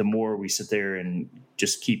the more we sit there and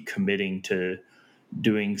just keep committing to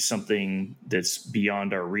doing something that's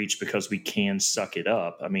beyond our reach because we can suck it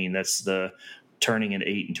up. I mean, that's the turning an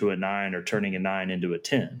 8 into a 9 or turning a 9 into a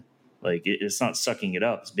 10. Like it's not sucking it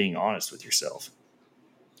up, it's being honest with yourself.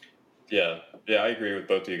 Yeah, I agree with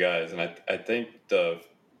both of you guys, and I think to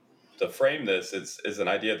frame this is an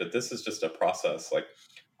idea that this is just a process. Like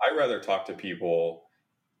I'd rather talk to people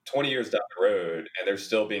 20 years down the road and they're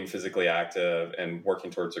still being physically active and working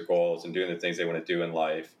towards their goals and doing the things they want to do in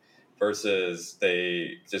life versus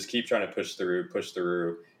they just keep trying to push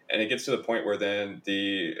through. And it gets to the point where then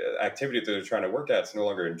the activity that they're trying to work at is no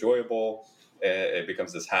longer enjoyable. It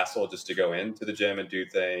becomes this hassle just to go into the gym and do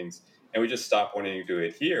things. And we just stop wanting to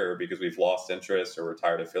adhere because we've lost interest or we're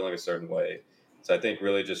tired of feeling a certain way. So I think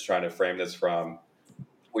really just trying to frame this from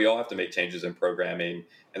we all have to make changes in programming,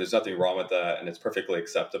 and there's nothing wrong with that, and it's perfectly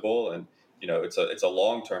acceptable. And it's a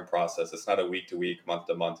long term process. It's not a week to week, month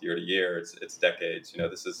to month, year to year. It's decades.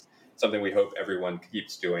 This is something we hope everyone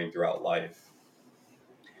keeps doing throughout life.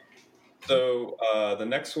 So the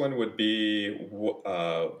next one would be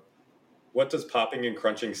what does popping and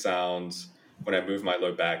crunching sounds when I move my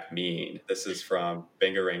low back mean? This is from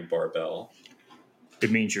Bangarang Barbell. It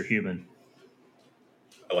means you're human.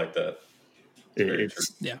 I like that.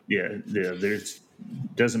 It's yeah. There's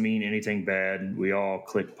doesn't mean anything bad. We all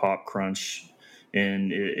click, pop, crunch,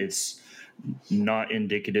 and it's not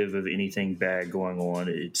indicative of anything bad going on.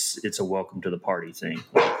 It's a welcome to the party thing.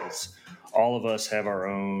 It's all of us have our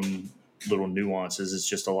own little nuances. It's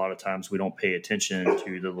just a lot of times we don't pay attention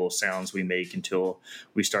to the little sounds we make until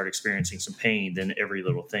we start experiencing some pain. Then every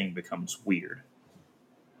little thing becomes weird.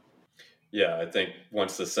 Yeah, I think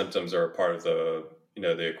once the symptoms are a part of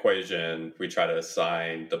the equation, we try to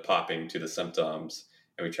assign the popping to the symptoms,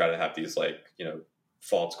 and we try to have these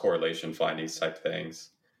false correlation findings type things.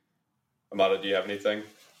 Amada, do you have anything?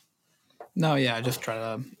 No, yeah, I just try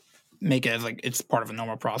to make it as like it's part of a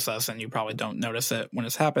normal process, and you probably don't notice it when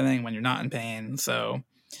it's happening when you're not in pain. So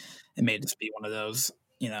it may just be one of those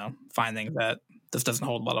findings that this doesn't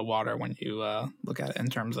hold a lot of water when you look at it in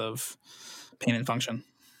terms of pain and function.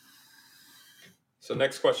 So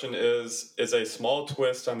next question is a small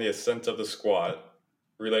twist on the ascent of the squat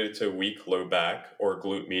related to weak low back or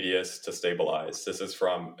glute medius to stabilize? This is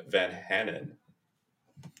from Van Hanen.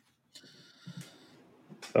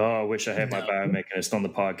 Oh, I wish I had my biomechanist on the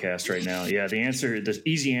podcast right now. Yeah, the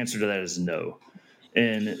easy answer to that is no.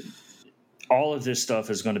 And all of this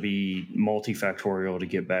stuff is going to be multifactorial to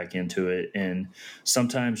get back into it. And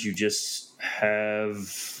sometimes you just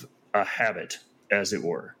have a habit, as it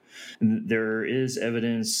were. There is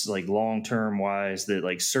evidence, like long-term wise, that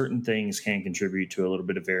like certain things can contribute to a little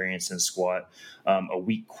bit of variance in squat. A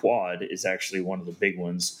weak quad is actually one of the big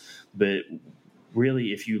ones, but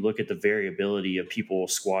really, if you look at the variability of people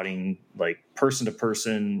squatting like person to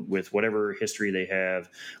person with whatever history they have,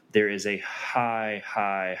 there is a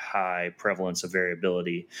high prevalence of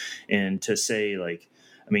variability. And to say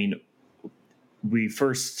we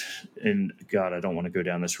first, and God, I don't want to go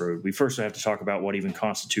down this road. We first have to talk about what even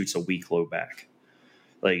constitutes a weak low back.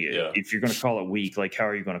 If you're going to call it weak, how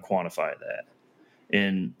are you going to quantify that?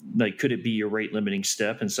 And could it be your rate limiting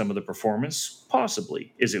step in some of the performance?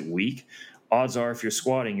 Possibly. Is it weak? Odds are if you're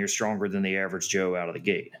squatting, you're stronger than the average Joe out of the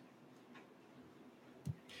gate.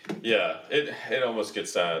 Yeah, it almost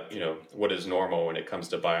gets at, what is normal when it comes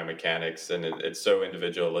to biomechanics, and it's so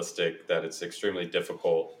individualistic that it's extremely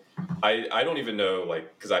difficult. I don't even know,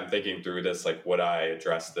 because I'm thinking through this, would I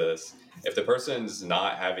address this? If the person's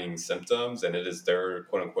not having symptoms and it is their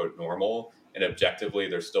quote unquote normal, and objectively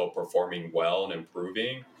they're still performing well and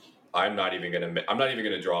improving, I'm not even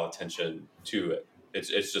gonna draw attention to it.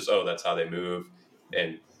 It's just, oh, that's how they move,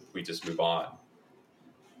 and we just move on.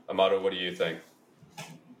 Amato, what do you think?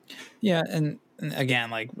 Yeah, and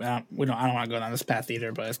again, I don't want to go down this path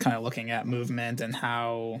either, but it's kind of looking at movement and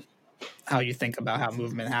how you think about how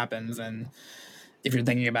movement happens, and if you're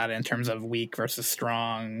thinking about it in terms of weak versus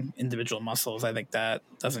strong individual muscles, I think that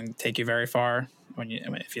doesn't take you very far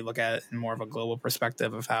if you look at it in more of a global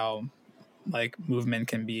perspective of how movement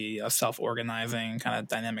can be a self-organizing kind of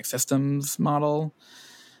dynamic systems model.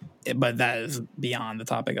 But that is beyond the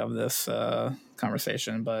topic of this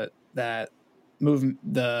conversation. But that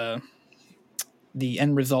the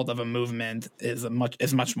end result of a movement is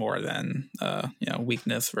much more than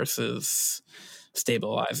weakness versus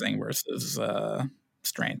stabilizing versus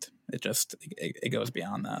strength. It goes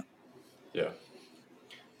beyond that. Yeah.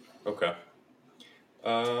 Okay.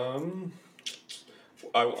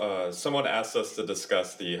 Someone asked us to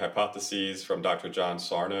discuss the hypotheses from Dr. John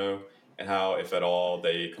Sarno and how, if at all,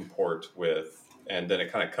 they comport with, and then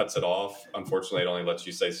it kind of cuts it off. Unfortunately, it only lets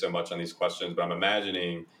you say so much on these questions, but I'm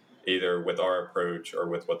imagining either with our approach or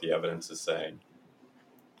with what the evidence is saying.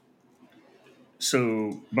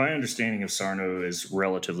 So my understanding of Sarno is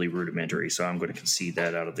relatively rudimentary, so I'm going to concede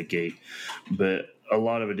that out of the gate. But a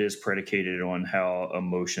lot of it is predicated on how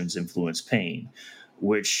emotions influence pain,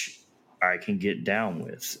 which I can get down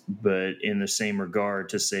with. But in the same regard,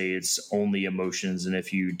 to say it's only emotions, and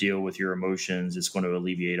if you deal with your emotions, it's going to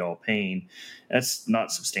alleviate all pain, that's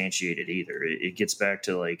not substantiated either. It gets back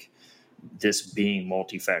to like this being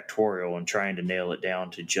multifactorial and trying to nail it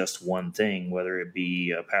down to just one thing, whether it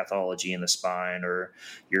be a pathology in the spine or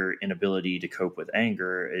your inability to cope with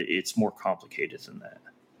anger. It's more complicated than that.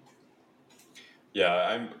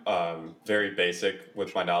 Yeah, I'm very basic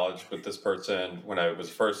with my knowledge with this person. When I was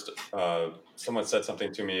first, someone said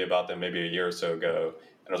something to me about them maybe a year or so ago,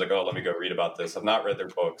 and I was like, "Oh, let me go read about this." I've not read their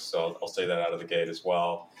books, so I'll say that out of the gate as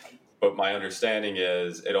well. But my understanding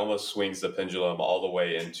is it almost swings the pendulum all the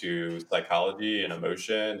way into psychology and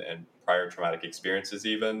emotion and prior traumatic experiences,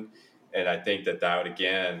 even. And I think that would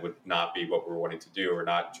again would not be what we're wanting to do. We're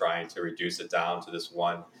not trying to reduce it down to this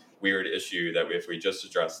one weird issue that if we just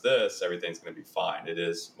address this, everything's going to be fine. It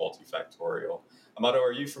is multifactorial. Amato,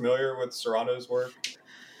 are you familiar with Serrano's work?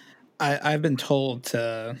 I've been told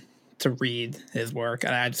to read his work,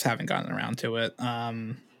 and I just haven't gotten around to it.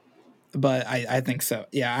 But I think so.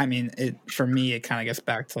 Yeah, I mean, for me, it kind of gets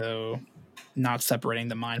back to not separating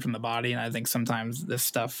the mind from the body, and I think sometimes this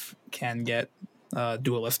stuff can get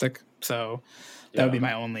dualistic. So that would be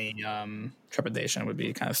my only trepidation, would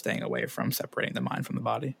be kind of staying away from separating the mind from the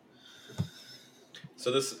body.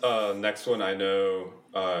 So this next one I know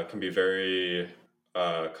can be very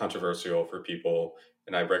controversial for people,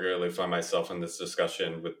 and I regularly find myself in this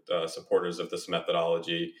discussion with supporters of this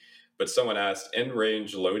methodology. But someone asked,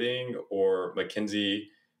 in-range loading or McKinsey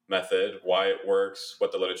method, why it works,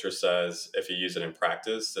 what the literature says if you use it in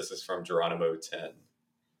practice. This is from Geronimo 10.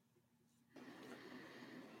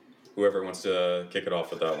 Whoever wants to kick it off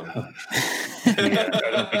with that one. Yeah, I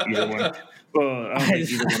don't think either one. Well, I don't think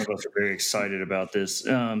either one of us are very excited about this.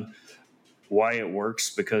 Why it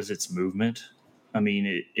works? Because it's movement. I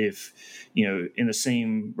mean, if, in the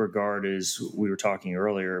same regard as we were talking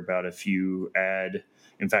earlier about if you add,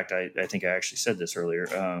 in fact, I think I actually said this earlier,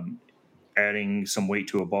 adding some weight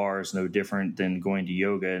to a bar is no different than going to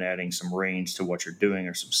yoga and adding some range to what you're doing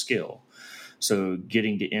or some skill. So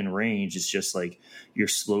getting to in range is just like you're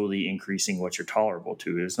slowly increasing what you're tolerable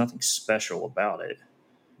to. There's nothing special about it.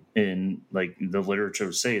 And like the literature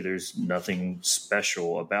would say, there's nothing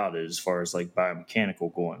special about it as far as like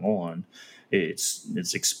biomechanical going on.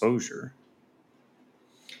 It's exposure.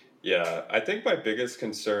 Yeah, I think my biggest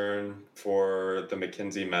concern for the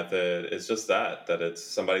McKinsey method is just that it's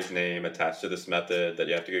somebody's name attached to this method that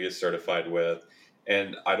you have to go get certified with.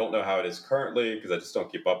 And I don't know how it is currently because I just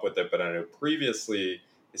don't keep up with it, but I know previously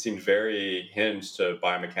it seemed very hinged to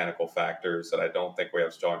biomechanical factors that I don't think we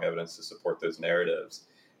have strong evidence to support those narratives.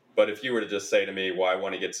 But if you were to just say to me, well, I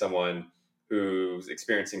want to get someone who's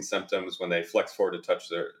experiencing symptoms when they flex forward to touch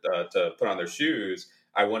to put on their shoes,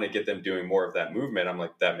 I want to get them doing more of that movement. I'm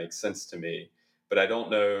like, that makes sense to me. But I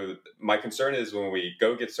don't know. My concern is when we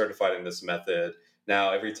go get certified in this method,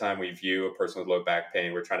 now every time we view a person with low back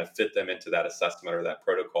pain, we're trying to fit them into that assessment or that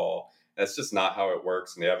protocol. That's just not how it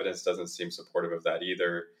works. And the evidence doesn't seem supportive of that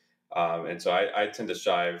either. And so I tend to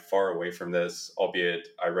shy far away from this, albeit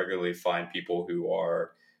I regularly find people who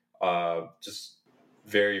are just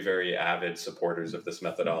very, very avid supporters of this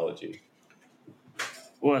methodology.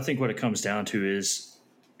 Well, I think what it comes down to is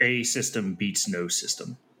a system beats no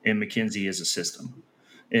system, and McKinsey is a system,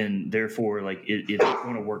 and therefore, like it's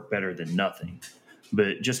going to work better than nothing.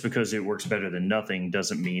 But just because it works better than nothing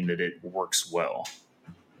doesn't mean that it works well.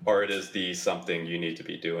 Or it is the something you need to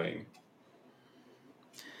be doing.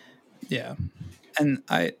 Yeah, and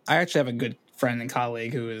I actually have a good friend and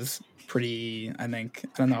colleague who is pretty. I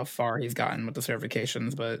don't know how far he's gotten with the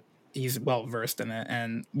certifications, but he's well versed in it,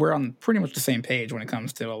 and we're on pretty much the same page when it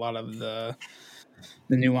comes to a lot of the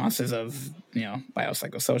nuances of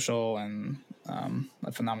biopsychosocial and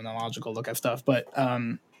a phenomenological look at stuff. But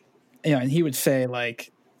and he would say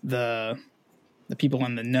like the people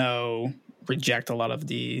in the know reject a lot of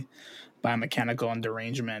the biomechanical and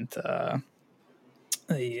derangement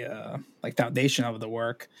like foundation of the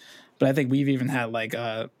work. But I think we've even had like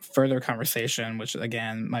a further conversation, which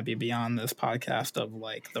again might be beyond this podcast, of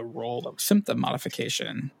like the role of symptom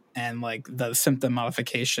modification and like the symptom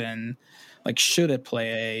modification, like should it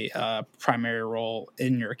play a primary role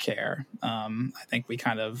in your care? I think we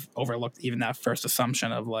kind of overlooked even that first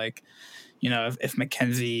assumption of like, if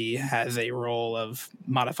Mackenzie has a role of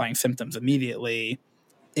modifying symptoms immediately,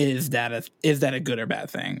 is that a good or bad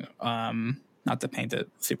thing? Not to paint it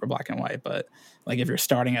super black and white, but like if you're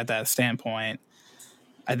starting at that standpoint,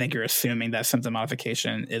 I think you're assuming that symptom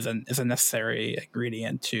modification is a necessary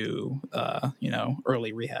ingredient to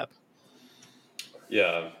early rehab.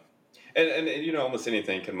 Yeah. And almost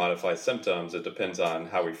anything can modify symptoms. It depends on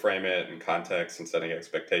how we frame it and context and setting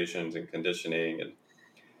expectations and conditioning. And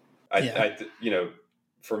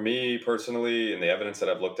for me personally, and the evidence that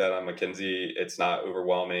I've looked at on McKinsey, it's not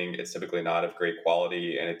overwhelming. It's typically not of great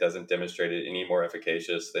quality, and it doesn't demonstrate it any more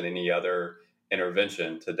efficacious than any other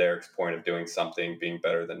intervention, to Derek's point of doing something being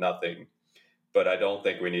better than nothing. But I don't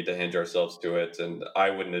think we need to hinge ourselves to it, and I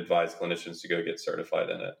wouldn't advise clinicians to go get certified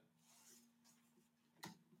in it.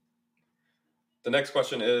 The next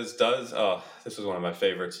question is, this is one of my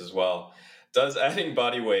favorites as well. Does adding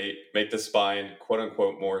body weight make the spine, quote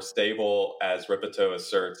unquote, more stable, as Ripito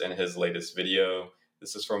asserts in his latest video?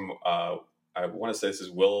 This is from, I want to say this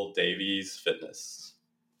is Will Davies Fitness.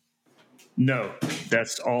 No,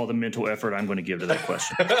 that's all the mental effort I'm going to give to that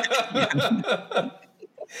question.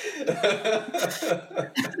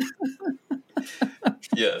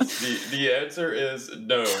 Yes, the answer is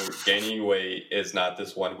no. Gaining weight is not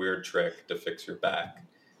this one weird trick to fix your back.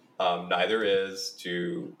 Neither is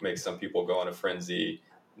to make some people go on a frenzy.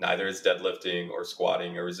 Neither is deadlifting or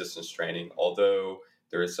squatting or resistance training, although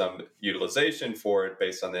there is some utilization for it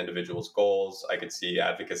based on the individual's goals. I could see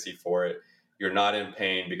advocacy for it. You're not in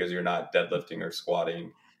pain because you're not deadlifting or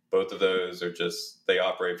squatting. Both of those are they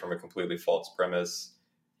operate from a completely false premise.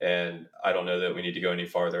 And I don't know that we need to go any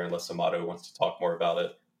farther unless Amato wants to talk more about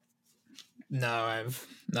it. No.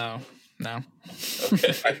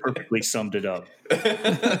 Okay. I perfectly summed it up.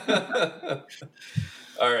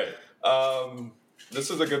 All right.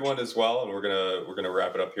 This is a good one as well, and we're gonna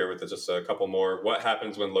wrap it up here with just a couple more. What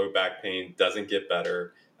happens when low back pain doesn't get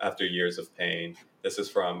better after years of pain? This is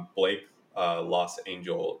from Blake Los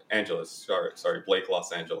Angeles. Sorry, Blake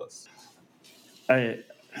Los Angeles.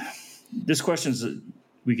 This question's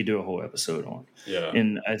we could do a whole episode on. Yeah.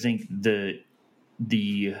 And I think the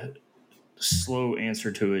slow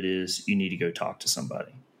answer to it is you need to go talk to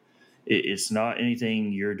somebody. It's not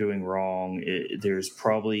anything you're doing wrong. There's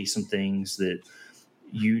probably some things that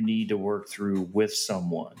you need to work through with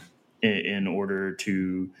someone in order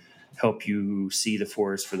to help you see the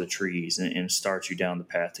forest for the trees and start you down the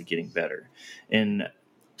path to getting better. And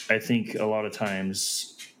I think a lot of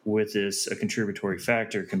times with this, a contributory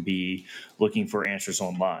factor can be looking for answers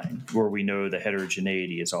online, where we know the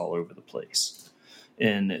heterogeneity is all over the place.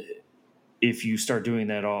 And if you start doing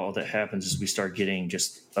that, all that happens is we start getting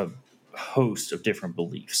just a host of different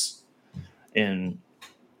beliefs. And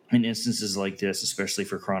in instances like this, especially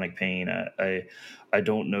for chronic pain, I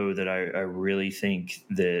don't know that I really think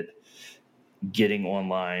that getting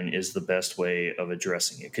online is the best way of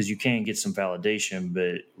addressing it, because you can get some validation,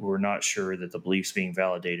 but we're not sure that the beliefs being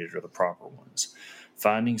validated are the proper ones.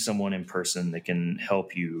 Finding someone in person that can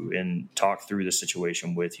help you and talk through the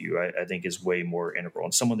situation with you, I think is way more integral,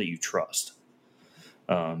 and someone that you trust.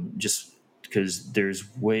 Just because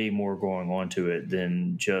there's way more going on to it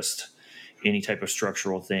than just any type of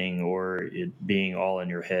structural thing or it being all in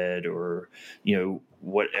your head or,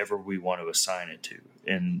 whatever we want to assign it to.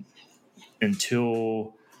 And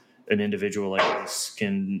until an individual like this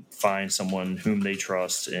can find someone whom they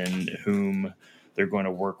trust and whom they're going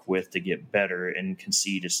to work with to get better and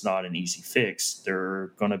concede it's not an easy fix, they're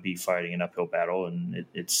going to be fighting an uphill battle, and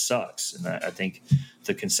it sucks. And I think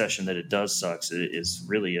the concession that it does sucks is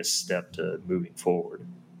really a step to moving forward.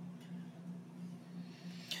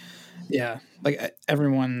 Yeah, like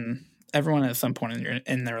everyone at some point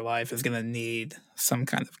in their life is going to need some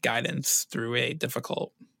kind of guidance through a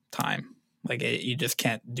difficult time. Like you just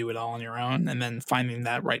can't do it all on your own. And then finding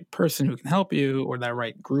that right person who can help you or that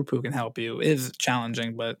right group who can help you is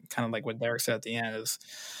challenging, but kind of like what Derek said at the end is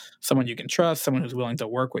someone you can trust, someone who's willing to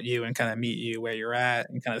work with you and kind of meet you where you're at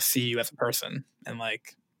and kind of see you as a person and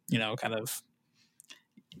kind of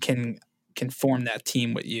can form that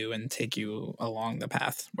team with you and take you along the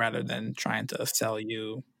path rather than trying to sell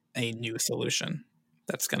you a new solution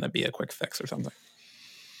that's going to be a quick fix or something.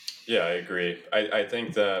 Yeah, I agree. I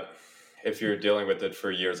think that if you're dealing with it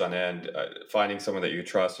for years on end, finding someone that you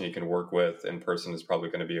trust and you can work with in person is probably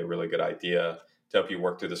going to be a really good idea to help you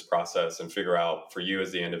work through this process and figure out for you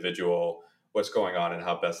as the individual what's going on and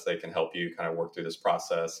how best they can help you kind of work through this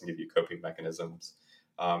process and give you coping mechanisms.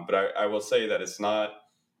 But I will say that it's not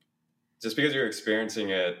just because you're experiencing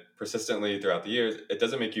it persistently throughout the years, it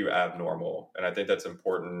doesn't make you abnormal. And I think that's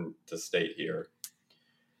important to state here.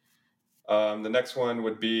 The next one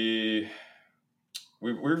would be,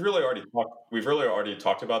 we've really already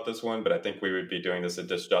talked about this one, but I think we would be doing this a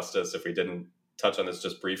disjustice if we didn't touch on this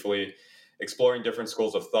just briefly. Exploring different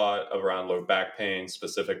schools of thought around low back pain,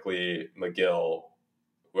 specifically McGill.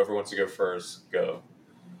 Whoever wants to go first, go.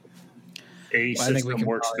 A system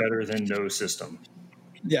works better than no system.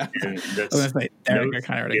 Yeah, and that's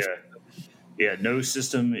no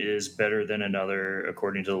system is better than another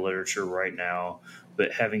according to the literature right now.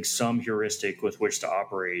 But having some heuristic with which to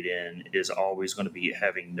operate in is always going to be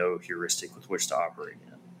having no heuristic with which to operate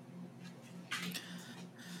in.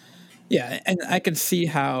 Yeah, and I can see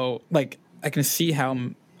how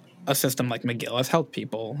a system like McGill has helped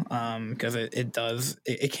people, because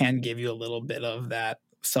it can give you a little bit of that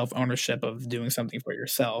self-ownership of doing something for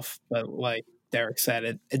yourself. But like Derek said,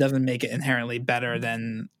 it doesn't make it inherently better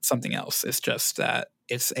than something else. It's just that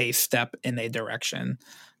it's a step in a direction,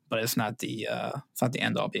 but it's not the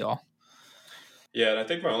end all be all. Yeah, and I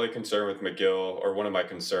think my only concern with McGill, or one of my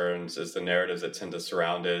concerns, is the narratives that tend to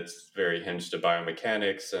surround it. It's very hinged to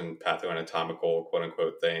biomechanics and pathoanatomical, quote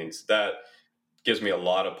unquote, things. That gives me a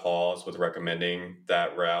lot of pause with recommending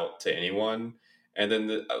that route to anyone. And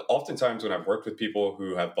then oftentimes when I've worked with people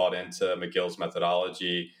who have bought into McGill's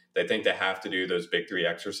methodology, they think they have to do those big 3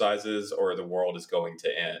 exercises or the world is going to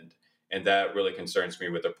end. And that really concerns me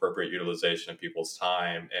with appropriate utilization of people's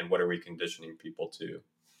time and what are we conditioning people to.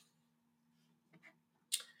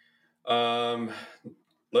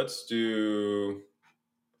 Let's do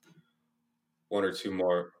 1 or 2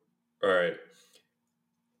 more. All right.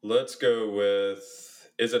 Let's go with,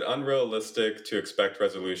 is it unrealistic to expect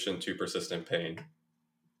resolution to persistent pain?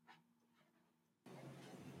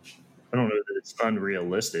 I don't know that it's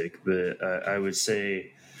unrealistic, but I would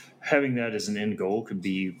say having that as an end goal could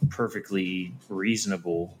be perfectly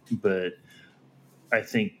reasonable. But I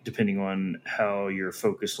think depending on how you're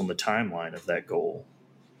focused on the timeline of that goal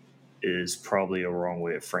is probably a wrong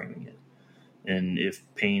way of framing it. And if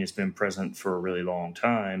pain has been present for a really long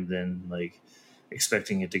time, then like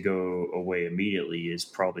expecting it to go away immediately is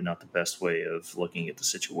probably not the best way of looking at the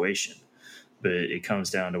situation. But it comes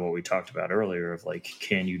down to what we talked about earlier of like,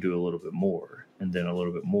 can you do a little bit more and then a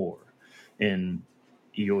little bit more? And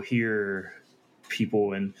you'll hear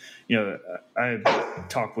people, and I've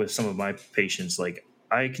talked with some of my patients, like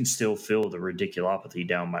I can still feel the radiculopathy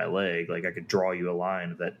down my leg. Like I could draw you a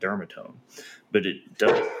line of that dermatome, but it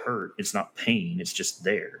doesn't hurt. It's not pain. It's just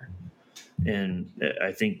there. And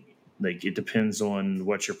I think like it depends on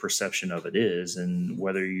what your perception of it is and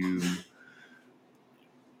whether you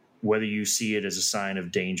see it as a sign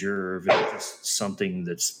of danger or if it's just something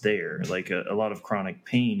that's there. Like a lot of chronic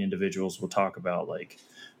pain individuals will talk about like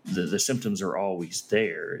the symptoms are always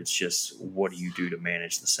there. It's just what do you do to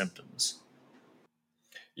manage the symptoms?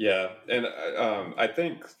 Yeah, and I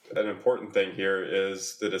think an important thing here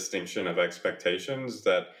is the distinction of expectations,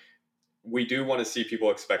 that we do want to see people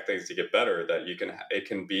expect things to get better, that it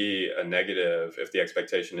can be a negative if the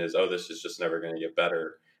expectation is, oh, this is just never going to get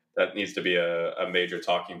better. That needs to be a major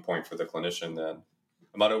talking point for the clinician then.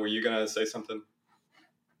 Amato, were you going to say something?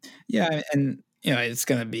 Yeah, and it's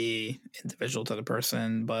going to be individual to the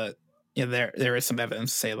person, but there is some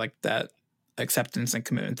evidence to say like that acceptance and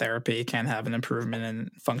commitment therapy can have an improvement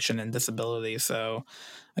in function and disability. So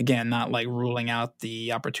again, not like ruling out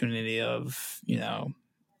the opportunity of,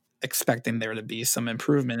 expecting there to be some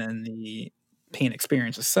improvement in the pain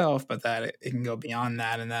experience itself, but that it can go beyond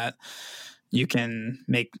that and that you can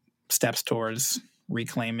make steps towards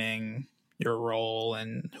reclaiming your role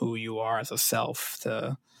and who you are as a self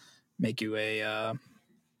to make you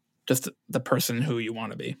just the person who you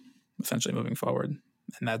want to be, essentially moving forward.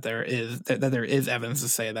 And that there is evidence to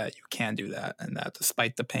say that you can do that, and that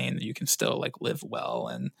despite the pain, you can still like live well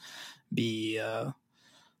and be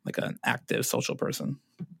like an active social person.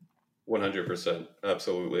 100%.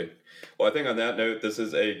 Absolutely. Well, I think on that note, this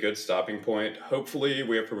is a good stopping point. Hopefully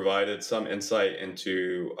we have provided some insight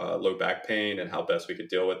into low back pain and how best we could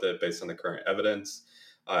deal with it based on the current evidence.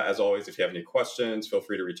 As always, if you have any questions, feel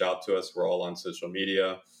free to reach out to us. We're all on social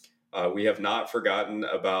media. We have not forgotten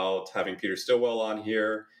about having Peter Stillwell on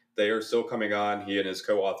here. They are still coming on, he and his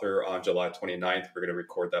co-author, on July 29th. We're going to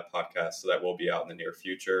record that podcast, so that will be out in the near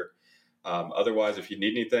future. Otherwise, if you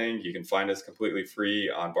need anything, you can find us completely free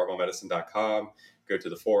on barbellmedicine.com. Go to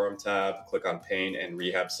the forum tab, click on pain and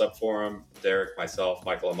rehab subforum. Derek, myself,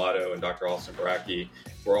 Michael Amato, and Dr. Austin Baraki,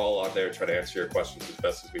 we're all on there trying to answer your questions as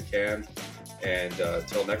best as we can. And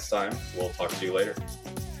until next time, we'll talk to you later.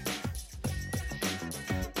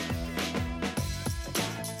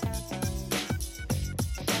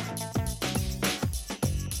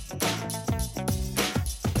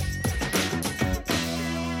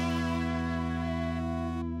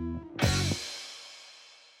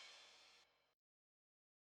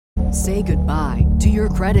 say goodbye to your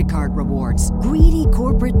credit card rewards. Greedy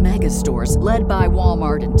corporate mega stores, led by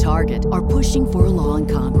Walmart and Target, are pushing for a law in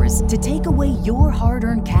Congress to take away your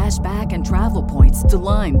hard-earned cash back and travel points to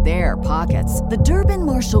line their pockets. The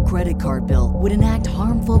Durbin-Marshall credit card bill would enact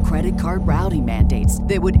harmful credit card routing mandates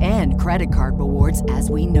that would end credit card rewards as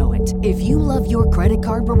we know it. If you love your credit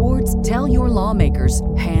card rewards, tell your lawmakers,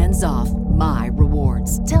 hands off my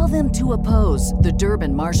rewards. Tell them to oppose the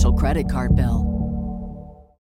Durbin-Marshall credit card bill.